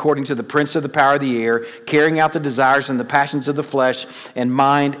 walking according to the prince of the power of the air, carrying out the desires and the passions of the flesh and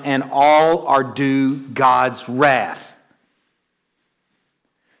mind, and all are due God's wrath.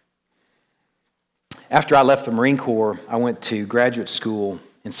 After I left the Marine Corps, I went to graduate school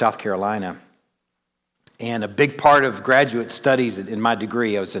in South Carolina. And a big part of graduate studies in my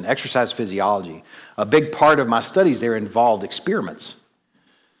degree, I was in exercise physiology. A big part of my studies there involved experiments.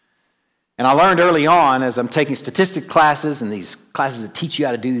 And I learned early on, as I'm taking statistics classes and these classes that teach you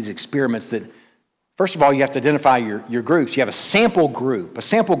how to do these experiments, that first of all, you have to identify your groups. You have a sample group. A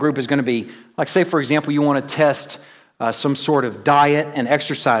sample group is going to be, like say, for example, you want to test some sort of diet and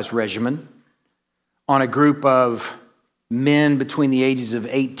exercise regimen on a group of men between the ages of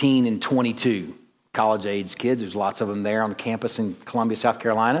 18 and 22. College-age kids. There's lots of them there on campus in Columbia, South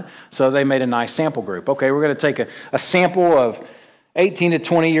Carolina. So they made a nice sample group. Okay, we're going to take a sample of 18 to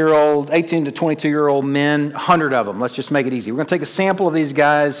 22-year-old men, 100 of them. Let's just make it easy. We're going to take a sample of these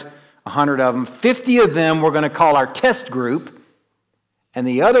guys, 100 of them. 50 of them we're going to call our test group, and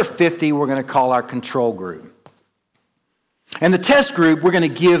the other 50 we're going to call our control group. And the test group, we're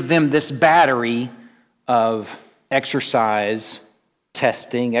going to give them this battery of exercise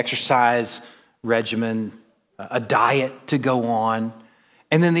testing, exercise regimen, a diet to go on.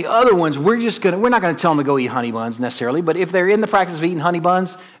 And then the other ones, we're not going to tell them to go eat honey buns necessarily, but if they're in the practice of eating honey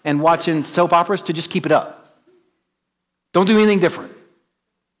buns and watching soap operas, to just keep it up. Don't do anything different.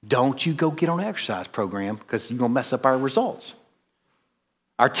 Don't you go get on an exercise program because you're going to mess up our results.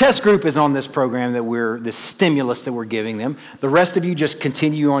 Our test group is on this program this stimulus that we're giving them. The rest of you just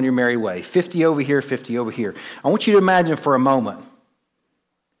continue on your merry way. 50 over here, 50 over here. I want you to imagine for a moment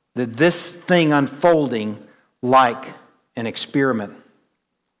that this thing unfolding like an experiment.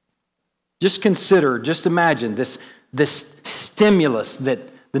 Just imagine this stimulus that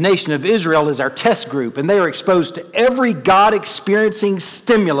the nation of Israel is our test group, and they are exposed to every God-experiencing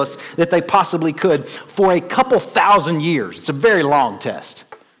stimulus that they possibly could for a couple thousand years. It's a very long test.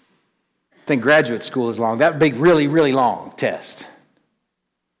 I think graduate school is long. That would be a really, really long test.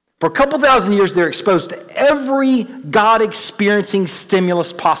 For a couple thousand years, they're exposed to every God-experiencing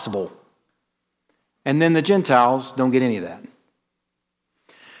stimulus possible. And then the Gentiles don't get any of that.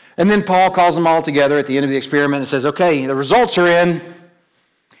 And then Paul calls them all together at the end of the experiment and says, okay, the results are in.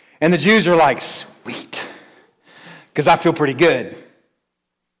 And the Jews are like, sweet, because I feel pretty good.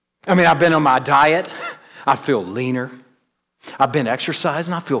 I mean, I've been on my diet. I feel leaner. I've been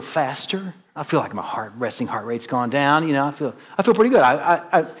exercising. I feel faster. I feel like my resting heart rate's gone down. You know, I feel pretty good.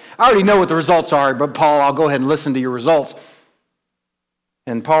 I already know what the results are, but Paul, I'll go ahead and listen to your results.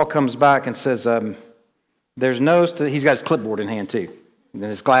 And Paul comes back and says, he's got his clipboard in hand too. and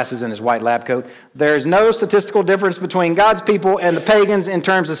his glasses and his white lab coat. There's no statistical difference between God's people and the pagans in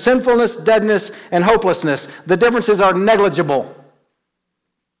terms of sinfulness, deadness, and hopelessness. The differences are negligible.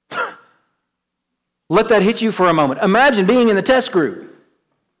 Let that hit you for a moment. Imagine being in the test group.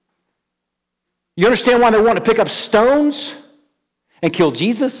 You understand why they want to pick up stones and kill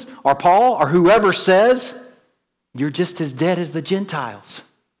Jesus or Paul or whoever says you're just as dead as the Gentiles?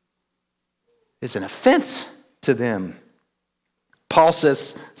 It's an offense to them. Paul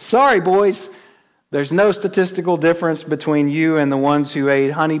says, sorry, boys, there's no statistical difference between you and the ones who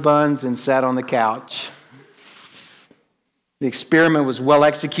ate honey buns and sat on the couch. The experiment was well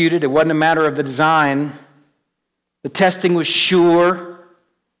executed. It wasn't a matter of the design. The testing was sure,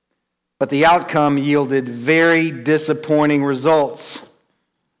 but the outcome yielded very disappointing results.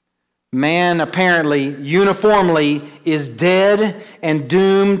 Man apparently, uniformly, is dead and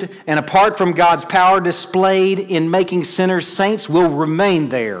doomed, and apart from God's power displayed in making sinners saints, will remain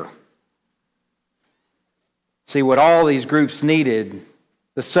there. See, what all these groups needed,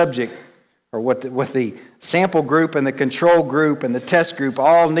 the subject, or what the sample group and the control group and the test group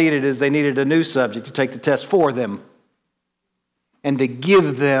all needed is they needed a new subject to take the test for them and to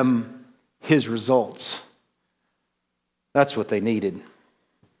give them his results. That's what they needed.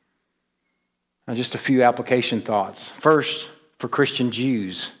 Now, just a few application thoughts. First, for Christian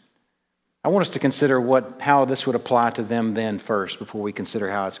Jews, I want us to consider how this would apply to them then first before we consider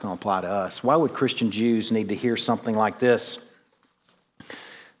how it's going to apply to us. Why would Christian Jews need to hear something like this?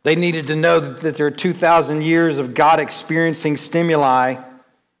 They needed to know that their 2,000 years of God experiencing stimuli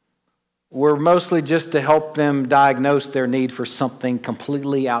were mostly just to help them diagnose their need for something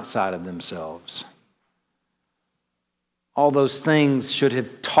completely outside of themselves. All those things should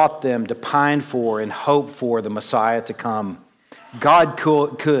have taught them to pine for and hope for the Messiah to come. God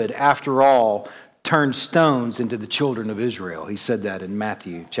could, after all, turn stones into the children of Israel. He said that in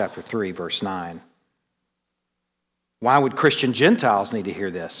Matthew chapter 3, verse 9. Why would Christian Gentiles need to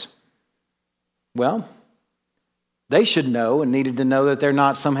hear this? Well, they should know and needed to know that they're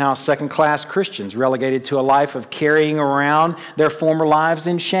not somehow second-class Christians relegated to a life of carrying around their former lives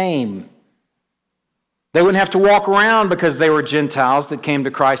in shame. They wouldn't have to walk around because they were Gentiles that came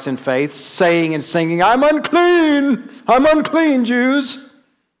to Christ in faith, saying and singing, I'm unclean, Jews.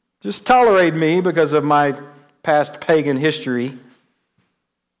 Just tolerate me because of my past pagan history.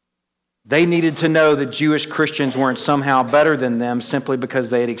 They needed to know that Jewish Christians weren't somehow better than them simply because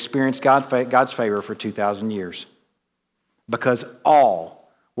they had experienced God's favor for 2,000 years. Because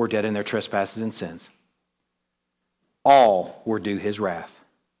all were dead in their trespasses and sins. All were due his wrath.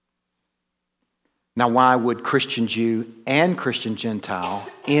 Now, why would Christian Jew and Christian Gentile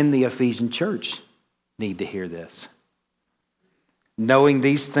in the Ephesian church need to hear this? Knowing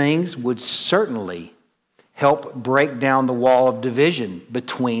these things would certainly help break down the wall of division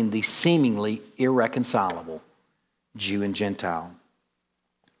between the seemingly irreconcilable Jew and Gentile.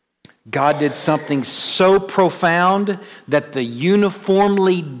 God did something so profound that the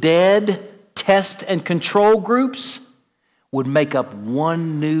uniformly dead test and control groups would make up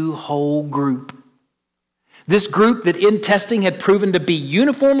one new whole group. This group that in testing had proven to be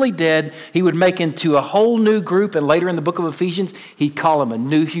uniformly dead, he would make into a whole new group, and later in the book of Ephesians, he'd call them a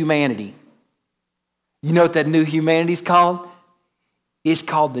new humanity. You know what that new humanity is called? It's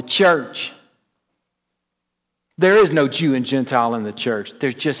called the church. There is no Jew and Gentile in the church.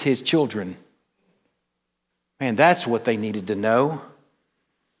 There's just his children. Man, that's what they needed to know.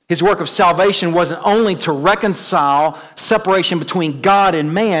 His work of salvation wasn't only to reconcile separation between God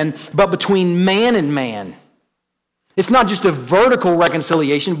and man, but between man and man. It's not just a vertical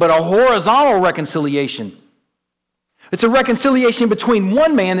reconciliation, but a horizontal reconciliation. It's a reconciliation between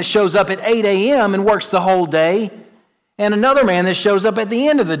one man that shows up at 8 a.m. and works the whole day, and another man that shows up at the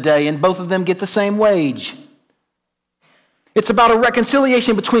end of the day, and both of them get the same wage. It's about a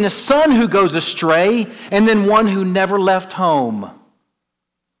reconciliation between a son who goes astray and then one who never left home.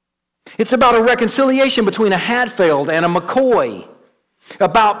 It's about a reconciliation between a Hatfield and a McCoy.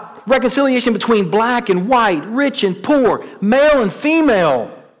 About reconciliation between black and white, rich and poor, male and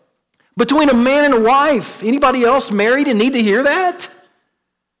female. Between a man and a wife. Anybody else married and need to hear that?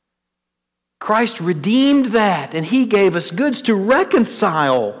 Christ redeemed that, and he gave us goods to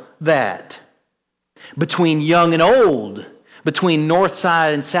reconcile that. Between young and old, between north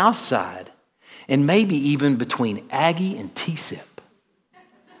side and south side, and maybe even between Aggie and T-Sip.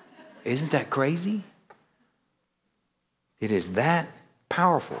 Isn't that crazy? It is that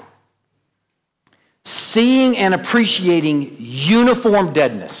powerful. Seeing and appreciating uniform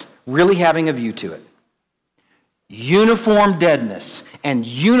deadness, really having a view to it. Uniform deadness and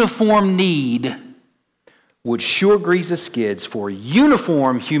uniform need would sure grease the skids for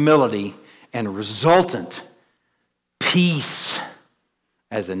uniform humility and resultant peace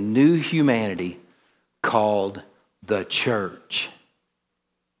as a new humanity called the church.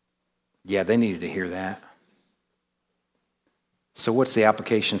 Yeah, they needed to hear that. So what's the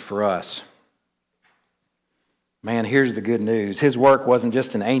application for us? Man, here's the good news. His work wasn't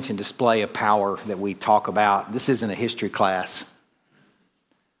just an ancient display of power that we talk about. This isn't a history class.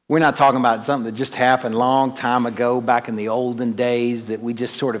 We're not talking about something that just happened a long time ago, back in the olden days, that we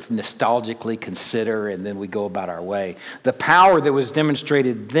just sort of nostalgically consider and then we go about our way. The power that was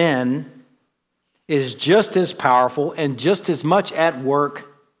demonstrated then is just as powerful and just as much at work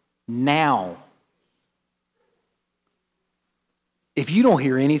now. If you don't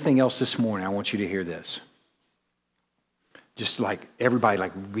hear anything else this morning, I want you to hear this. Just like everybody,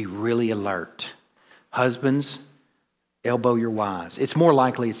 like be really alert. Husbands, elbow your wives. It's more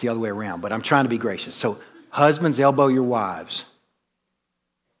likely it's the other way around, but I'm trying to be gracious. So husbands, elbow your wives.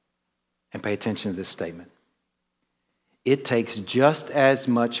 And pay attention to this statement. It takes just as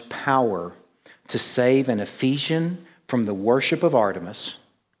much power to save an Ephesian from the worship of Artemis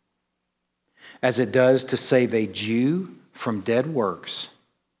as it does to save a Jew from dead works,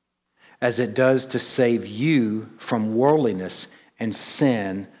 as it does to save you from worldliness and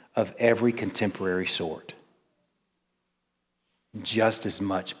sin of every contemporary sort. Just as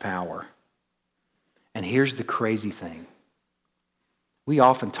much power. And here's the crazy thing. We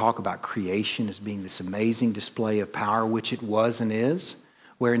often talk about creation as being this amazing display of power, which it was and is,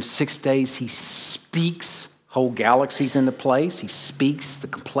 where in 6 days he speaks whole galaxies into place. He speaks the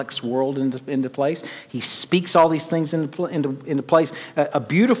complex world into place. He speaks all these things into place. A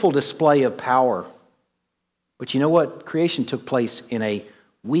beautiful display of power. But you know what? Creation took place in a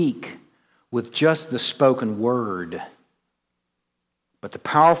week with just the spoken word. But the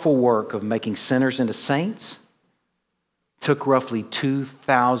powerful work of making sinners into saints took roughly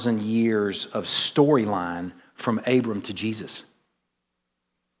 2,000 years of storyline from Abram to Jesus.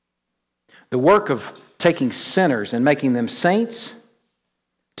 The work of taking sinners and making them saints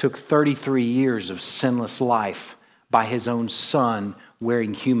took 33 years of sinless life by his own son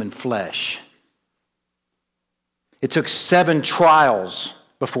wearing human flesh. It took 7 trials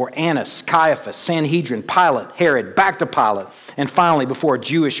before Annas, Caiaphas, Sanhedrin, Pilate, Herod, back to Pilate, and finally before a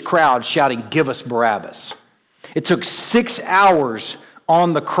Jewish crowd shouting, "Give us Barabbas." It took 6 hours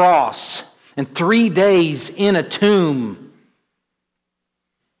on the cross and 3 days in a tomb.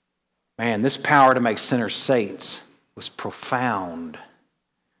 Man, this power to make sinners saints was profound.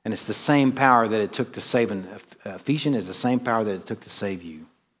 And it's the same power that it took to save an Ephesian is the same power that it took to save you.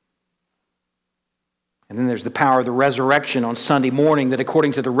 And then there's the power of the resurrection on Sunday morning that,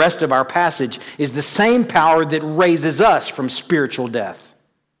 according to the rest of our passage, is the same power that raises us from spiritual death.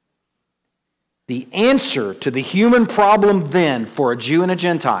 The answer to the human problem then for a Jew and a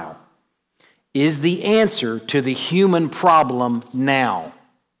Gentile is the answer to the human problem now.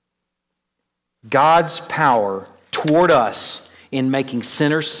 God's power toward us in making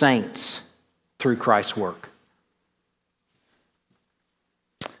sinners saints through Christ's work.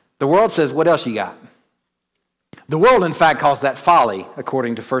 The world says, what else you got? The world, in fact, calls that folly,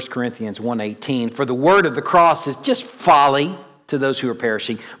 according to 1 Corinthians 1:18. For the word of the cross is just folly to those who are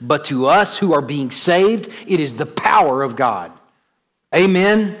perishing, but to us who are being saved, it is the power of God.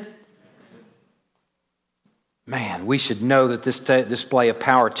 Amen? Man, we should know that this display of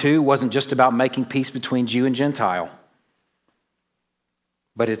power, too, wasn't just about making peace between Jew and Gentile,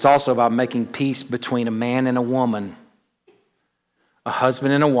 but it's also about making peace between a man and a woman, a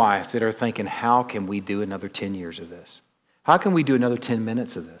husband and a wife that are thinking, how can we do another 10 years of this? How can we do another 10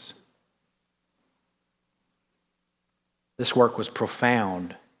 minutes of this? This work was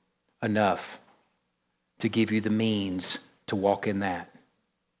profound enough to give you the means to walk in that.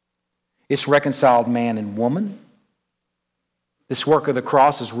 It's reconciled man and woman. This work of the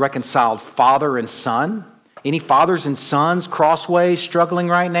cross is reconciled father and son. Any fathers and sons crossways struggling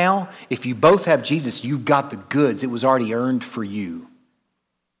right now? If you both have Jesus, you've got the goods. It was already earned for you.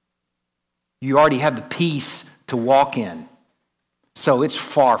 You already have the peace to walk in. So it's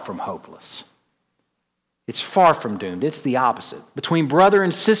far from hopeless. It's far from doomed. It's the opposite. Between brother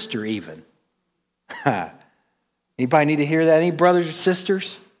and sister even. Anybody need to hear that? Any brothers or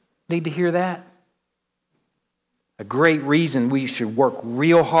sisters need to hear that? A great reason we should work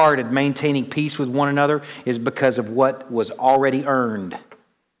real hard at maintaining peace with one another is because of what was already earned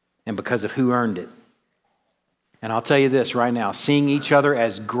and because of who earned it. And I'll tell you this right now, seeing each other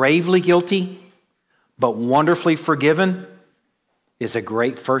as gravely guilty but wonderfully forgiven is a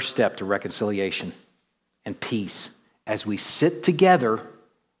great first step to reconciliation and peace as we sit together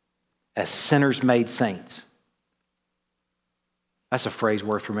as sinners made saints. That's a phrase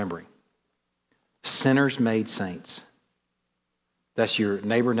worth remembering. Sinners made saints. That's your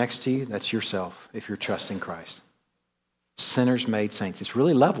neighbor next to you. That's yourself if you're trusting Christ. Sinners made saints. It's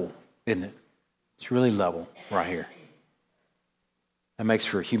really level, isn't it? It's really level right here. That makes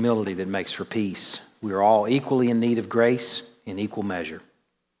for humility, that makes for peace. We are all equally in need of grace in equal measure.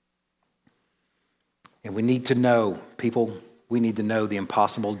 And we need to know, people, we need to know the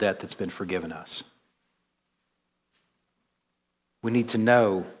impossible debt that's been forgiven us. We need to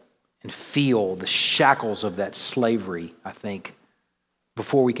know and feel the shackles of that slavery, I think,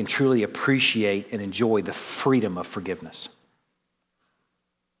 before we can truly appreciate and enjoy the freedom of forgiveness.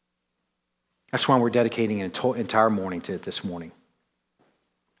 That's why we're dedicating an entire morning to it this morning.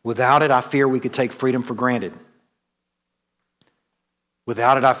 Without it, I fear we could take freedom for granted.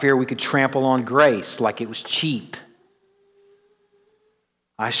 Without it, I fear we could trample on grace like it was cheap.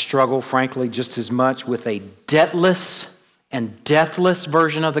 I struggle, frankly, just as much with a debtless and deathless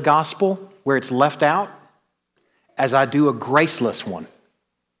version of the gospel where it's left out as I do a graceless one,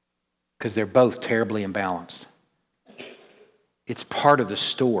 because they're both terribly imbalanced. It's part of the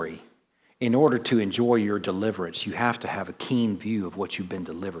story. In order to enjoy your deliverance, you have to have a keen view of what you've been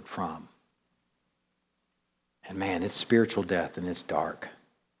delivered from. And man, it's spiritual death and it's dark.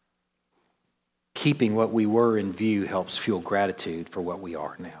 Keeping what we were in view helps fuel gratitude for what we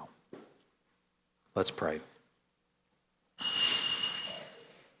are now. Let's pray.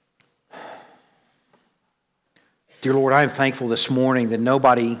 Dear Lord, I am thankful this morning that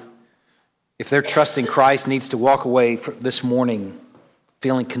nobody, if they're trusting Christ, needs to walk away this morning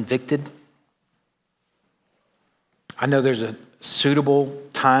feeling convicted. I know there's a suitable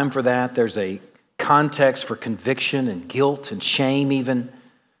time for that. There's a context for conviction and guilt and shame even.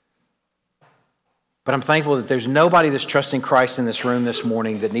 But I'm thankful that there's nobody that's trusting Christ in this room this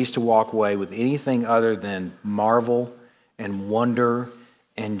morning that needs to walk away with anything other than marvel and wonder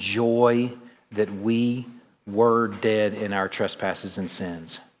and joy that we were dead in our trespasses and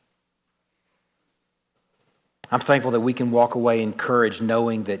sins. I'm thankful that we can walk away encouraged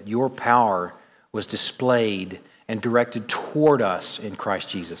knowing that your power was displayed and directed toward us in Christ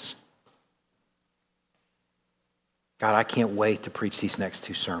Jesus. God, I can't wait to preach these next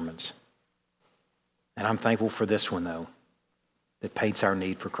two sermons. And I'm thankful for this one, though, that paints our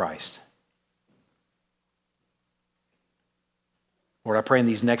need for Christ. Lord, I pray in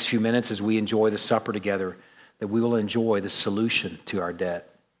these next few minutes as we enjoy the supper together that we will enjoy the solution to our debt.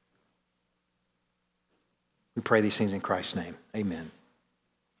 We pray these things in Christ's name. Amen.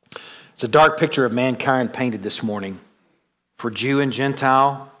 It's a dark picture of mankind painted this morning for Jew and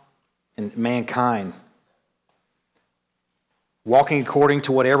Gentile and mankind. Walking according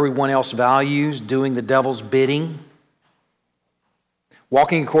to what everyone else values, doing the devil's bidding.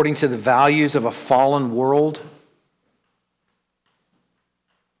 Walking according to the values of a fallen world.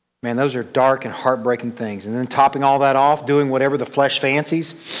 Man, those are dark and heartbreaking things. And then topping all that off, doing whatever the flesh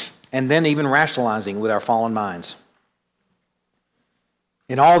fancies, and then even rationalizing with our fallen minds.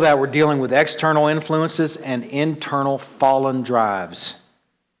 In all that, we're dealing with external influences and internal fallen drives.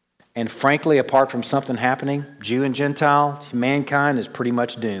 And frankly, apart from something happening, Jew and Gentile, mankind is pretty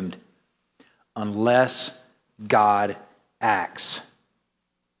much doomed unless God acts.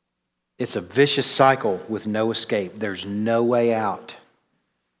 It's a vicious cycle with no escape. There's no way out.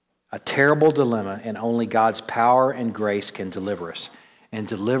 A terrible dilemma, and only God's power and grace can deliver us. And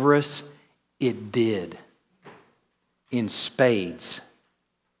deliver us, it did. In spades.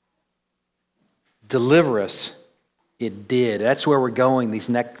 Deliver us, it did. That's where we're going these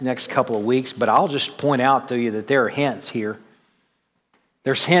next couple of weeks. But I'll just point out to you that there are hints here.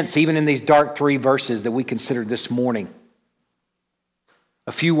 There's hints even in these dark 3 verses that we considered this morning.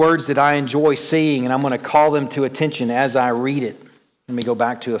 A few words that I enjoy seeing, and I'm going to call them to attention as I read it. Let me go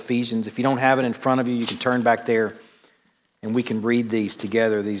back to Ephesians. If you don't have it in front of you, you can turn back there and we can read these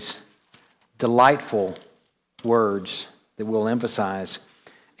together, these delightful words that we'll emphasize.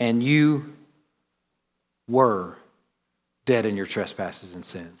 And you were dead in your trespasses and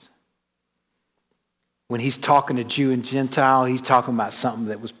sins. When he's talking to Jew and Gentile, he's talking about something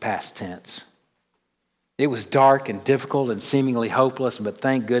that was past tense. It was dark and difficult and seemingly hopeless, but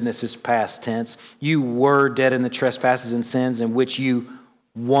thank goodness it's past tense. You were dead in the trespasses and sins in which you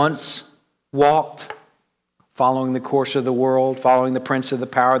once walked, following the course of the world, following the prince of the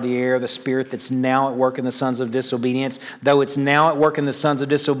power of the air, the spirit that's now at work in the sons of disobedience. Though it's now at work in the sons of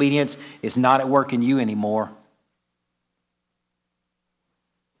disobedience, it's not at work in you anymore.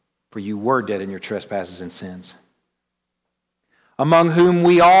 For you were dead in your trespasses and sins. Among whom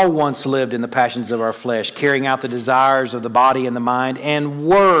we all once lived in the passions of our flesh, carrying out the desires of the body and the mind, and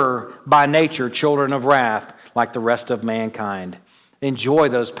were by nature children of wrath like the rest of mankind. enjoy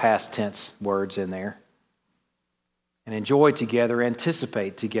those past tense words in there. And enjoy together,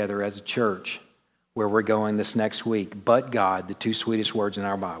 anticipate together as a church where we're going this next week. But God, the two sweetest words in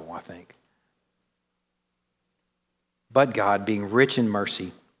our Bible, I think. But God, being rich in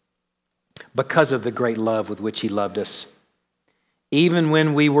mercy, because of the great love with which he loved us, even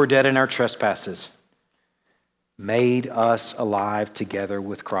when we were dead in our trespasses, made us alive together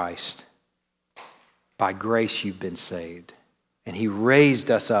with Christ. By grace you've been saved. And he raised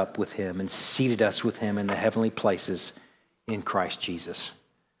us up with him and seated us with him in the heavenly places in Christ Jesus.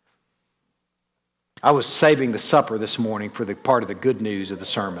 I was saving the supper this morning for the part of the good news of the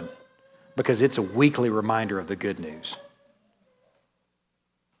sermon because it's a weekly reminder of the good news.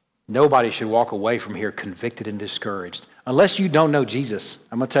 Nobody should walk away from here convicted and discouraged unless you don't know Jesus.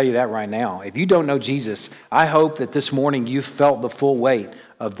 I'm going to tell you that right now. If you don't know Jesus, I hope that this morning you felt the full weight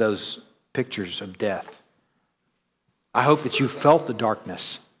of those pictures of death. I hope that you felt the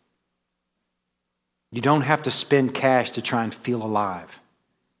darkness. You don't have to spend cash to try and feel alive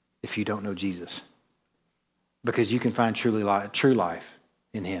if you don't know Jesus, because you can find true life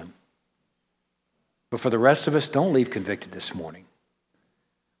in him. But for the rest of us, don't leave convicted this morning.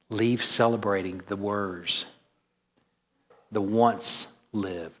 Leave celebrating the words, the once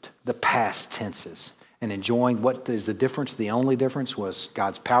lived, the past tenses, and enjoying what is the difference. The only difference was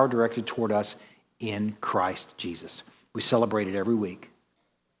God's power directed toward us in Christ Jesus. We celebrate it every week.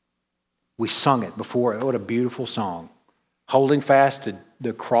 We sung it before. What a beautiful song. Holding fast to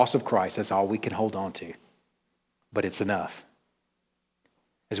the cross of Christ, that's all we can hold on to. But it's enough.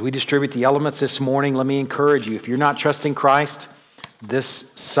 As we distribute the elements this morning, let me encourage you, if you're not trusting Christ,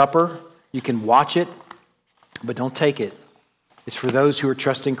 this supper, you can watch it, but don't take it. It's for those who are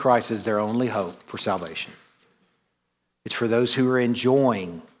trusting Christ as their only hope for salvation. It's for those who are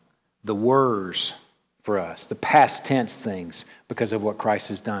enjoying the words for us, the past tense things, because of what Christ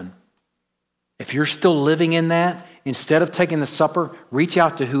has done. If you're still living in that, instead of taking the supper, reach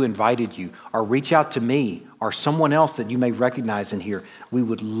out to who invited you, or reach out to me, or someone else that you may recognize in here. We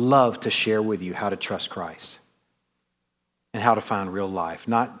would love to share with you how to trust Christ and how to find real life,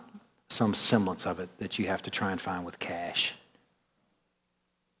 not some semblance of it that you have to try and find with cash.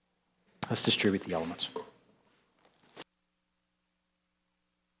 Let's distribute the elements.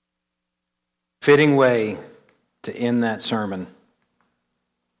 Fitting way to end that sermon.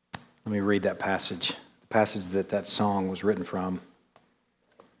 Let me read that passage, the passage that song was written from.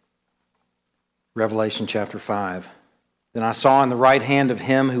 Revelation chapter 5. Then I saw in the right hand of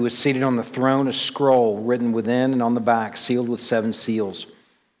him who was seated on the throne a scroll written within and on the back, sealed with 7 seals.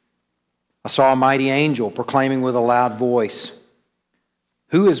 I saw a mighty angel proclaiming with a loud voice,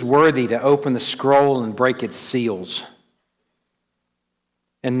 "Who is worthy to open the scroll and break its seals?"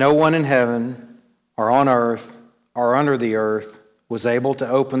 And no one in heaven or on earth or under the earth was able to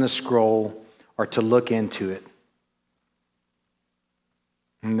open the scroll or to look into it.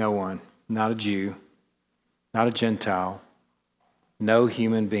 No one, not a Jew, not a Gentile, no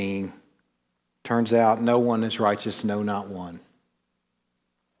human being. Turns out no one is righteous, no, not one.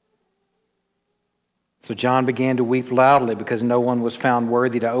 So John began to weep loudly because no one was found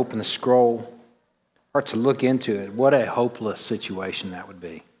worthy to open the scroll or to look into it. What a hopeless situation that would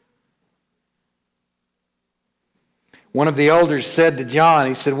be. One of the elders said to John,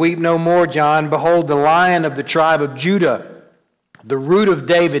 he said, "Weep no more, John. Behold, the Lion of the tribe of Judah, the root of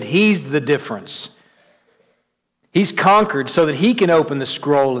David, he's the difference. He's conquered so that he can open the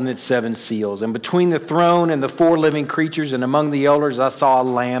scroll and its 7 seals. And between the throne and the 4 living creatures and among the elders, I saw a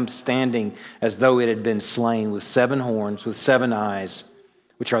lamb standing as though it had been slain, with 7 horns, with 7 eyes,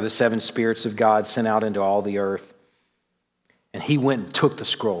 which are the 7 spirits of God sent out into all the earth. And he went and took the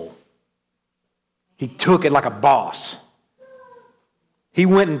scroll. He took it like a boss. He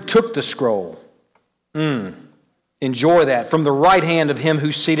went and took the scroll. Enjoy that. From the right hand of him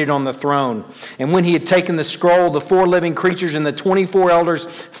who's seated on the throne. And when he had taken the scroll, the 4 living creatures and the 24 elders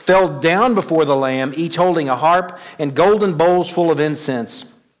fell down before the Lamb, each holding a harp and golden bowls full of incense,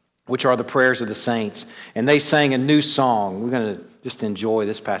 which are the prayers of the saints. And they sang a new song. We're going to just enjoy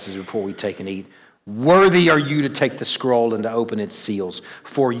this passage before we take and eat. Worthy are you to take the scroll and to open its seals.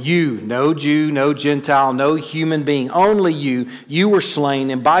 For you, no Jew, no Gentile, no human being, only you were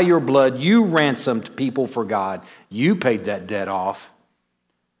slain, and by your blood you ransomed people for God. You paid that debt off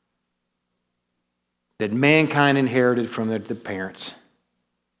that mankind inherited from their parents.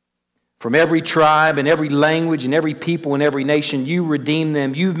 From every tribe and every language and every people and every nation, you redeemed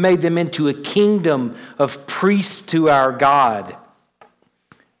them. You've made them into a kingdom of priests to our God,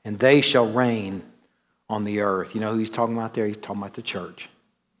 and they shall reign on the earth. You know who he's talking about there? He's talking about the church.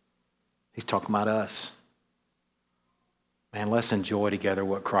 He's talking about us. Man, let's enjoy together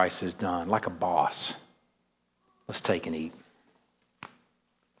what Christ has done, like a boss. Let's take and eat.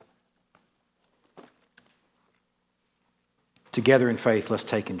 Together in faith, let's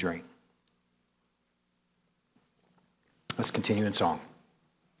take and drink. Let's continue in song.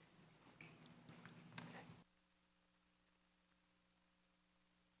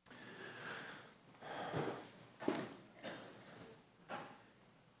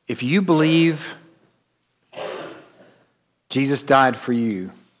 If you believe Jesus died for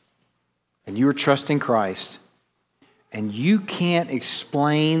you, and you are trusting Christ, and you can't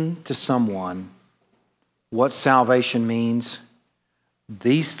explain to someone what salvation means,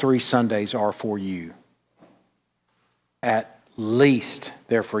 these 3 Sundays are for you. At least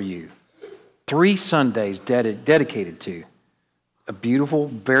they're for you. 3 Sundays dedicated to a beautiful,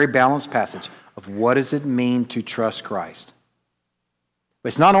 very balanced passage of what does it mean to trust Christ. But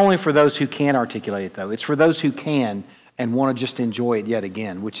it's not only for those who can articulate it, though. It's for those who can and want to just enjoy it yet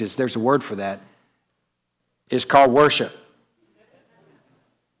again, which is, there's a word for that. It's called worship.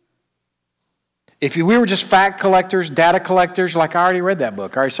 If we were just fact collectors, data collectors, like I already read that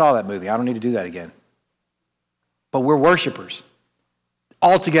book, I already saw that movie, I don't need to do that again. But we're worshipers.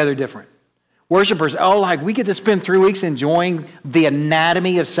 Altogether different. Worshipers, like we get to spend 3 weeks enjoying the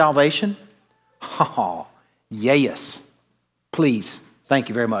anatomy of salvation? Oh, yes. Please. Thank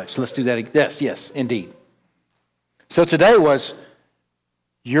you very much. Let's do that. Yes, indeed. So today was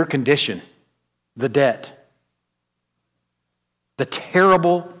your condition, the debt, the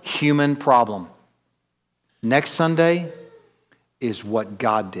terrible human problem. Next Sunday is what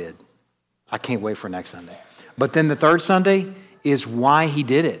God did. I can't wait for next Sunday. But then the third Sunday is why he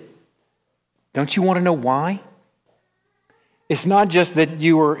did it. Don't you want to know why? It's not just that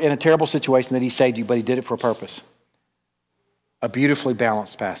you were in a terrible situation that he saved you, but he did it for a purpose. A beautifully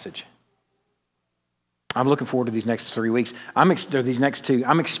balanced passage. I'm looking forward to these next 3 weeks. These next 2.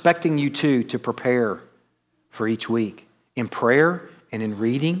 I'm expecting you to prepare for each week in prayer and in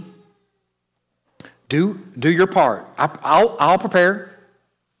reading. Do your part. I'll prepare.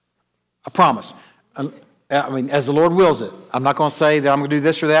 I promise. As the Lord wills it. I'm not going to say that I'm going to do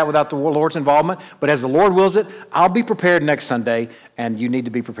this or that without the Lord's involvement, but as the Lord wills it, I'll be prepared next Sunday, and you need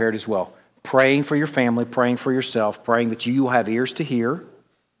to be prepared as well. Praying for your family, praying for yourself, praying that you will have ears to hear,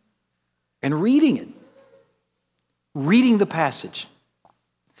 and reading it. Reading the passage.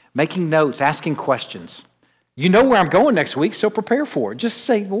 Making notes, asking questions. You know where I'm going next week, so prepare for it. Just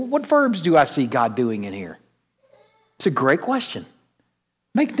say, well, what verbs do I see God doing in here? It's a great question.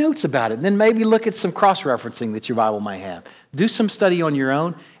 Make notes about it, and then maybe look at some cross-referencing that your Bible may have. Do some study on your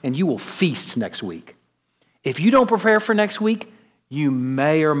own, and you will feast next week. If you don't prepare for next week, you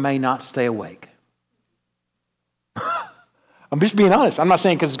may or may not stay awake. I'm just being honest. I'm not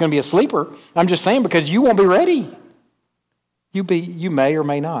saying because it's going to be a sleeper. I'm just saying because you won't be ready. You may or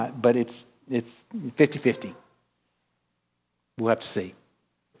may not, but it's 50-50. We'll have to see.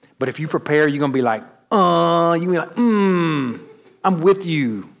 But if you prepare, you're going to be like, you'll be like, I'm with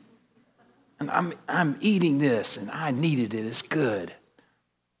you. And I'm eating this, and I needed it. It's good.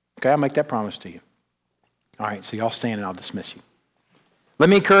 Okay, I'll make that promise to you. All right, so y'all stand and I'll dismiss you. Let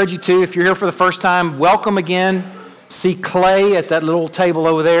me encourage you too, if you're here for the first time, welcome again. See Clay at that little table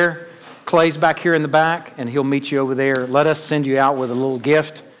over there. Clay's back here in the back, and he'll meet you over there. Let us send you out with a little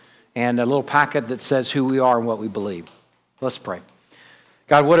gift and a little packet that says who we are and what we believe. Let's pray.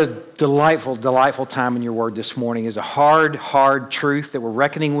 God, what a delightful, delightful time in your word this morning. It's a hard, hard truth that we're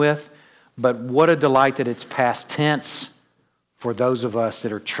reckoning with, but what a delight that it's past tense for those of us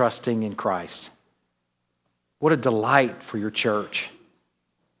that are trusting in Christ. What a delight for your church.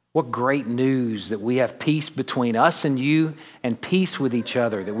 What great news that we have peace between us and you and peace with each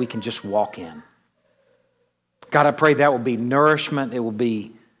other that we can just walk in. God, I pray that will be nourishment. It will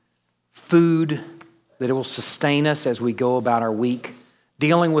be food, that it will sustain us as we go about our week,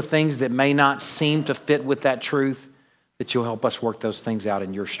 dealing with things that may not seem to fit with that truth, that you'll help us work those things out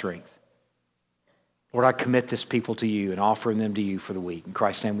in your strength. Lord, I commit this people to you and offering them to you for the week. In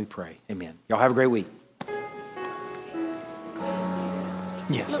Christ's name we pray. Amen. Y'all have a great week.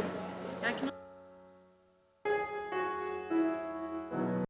 Yes.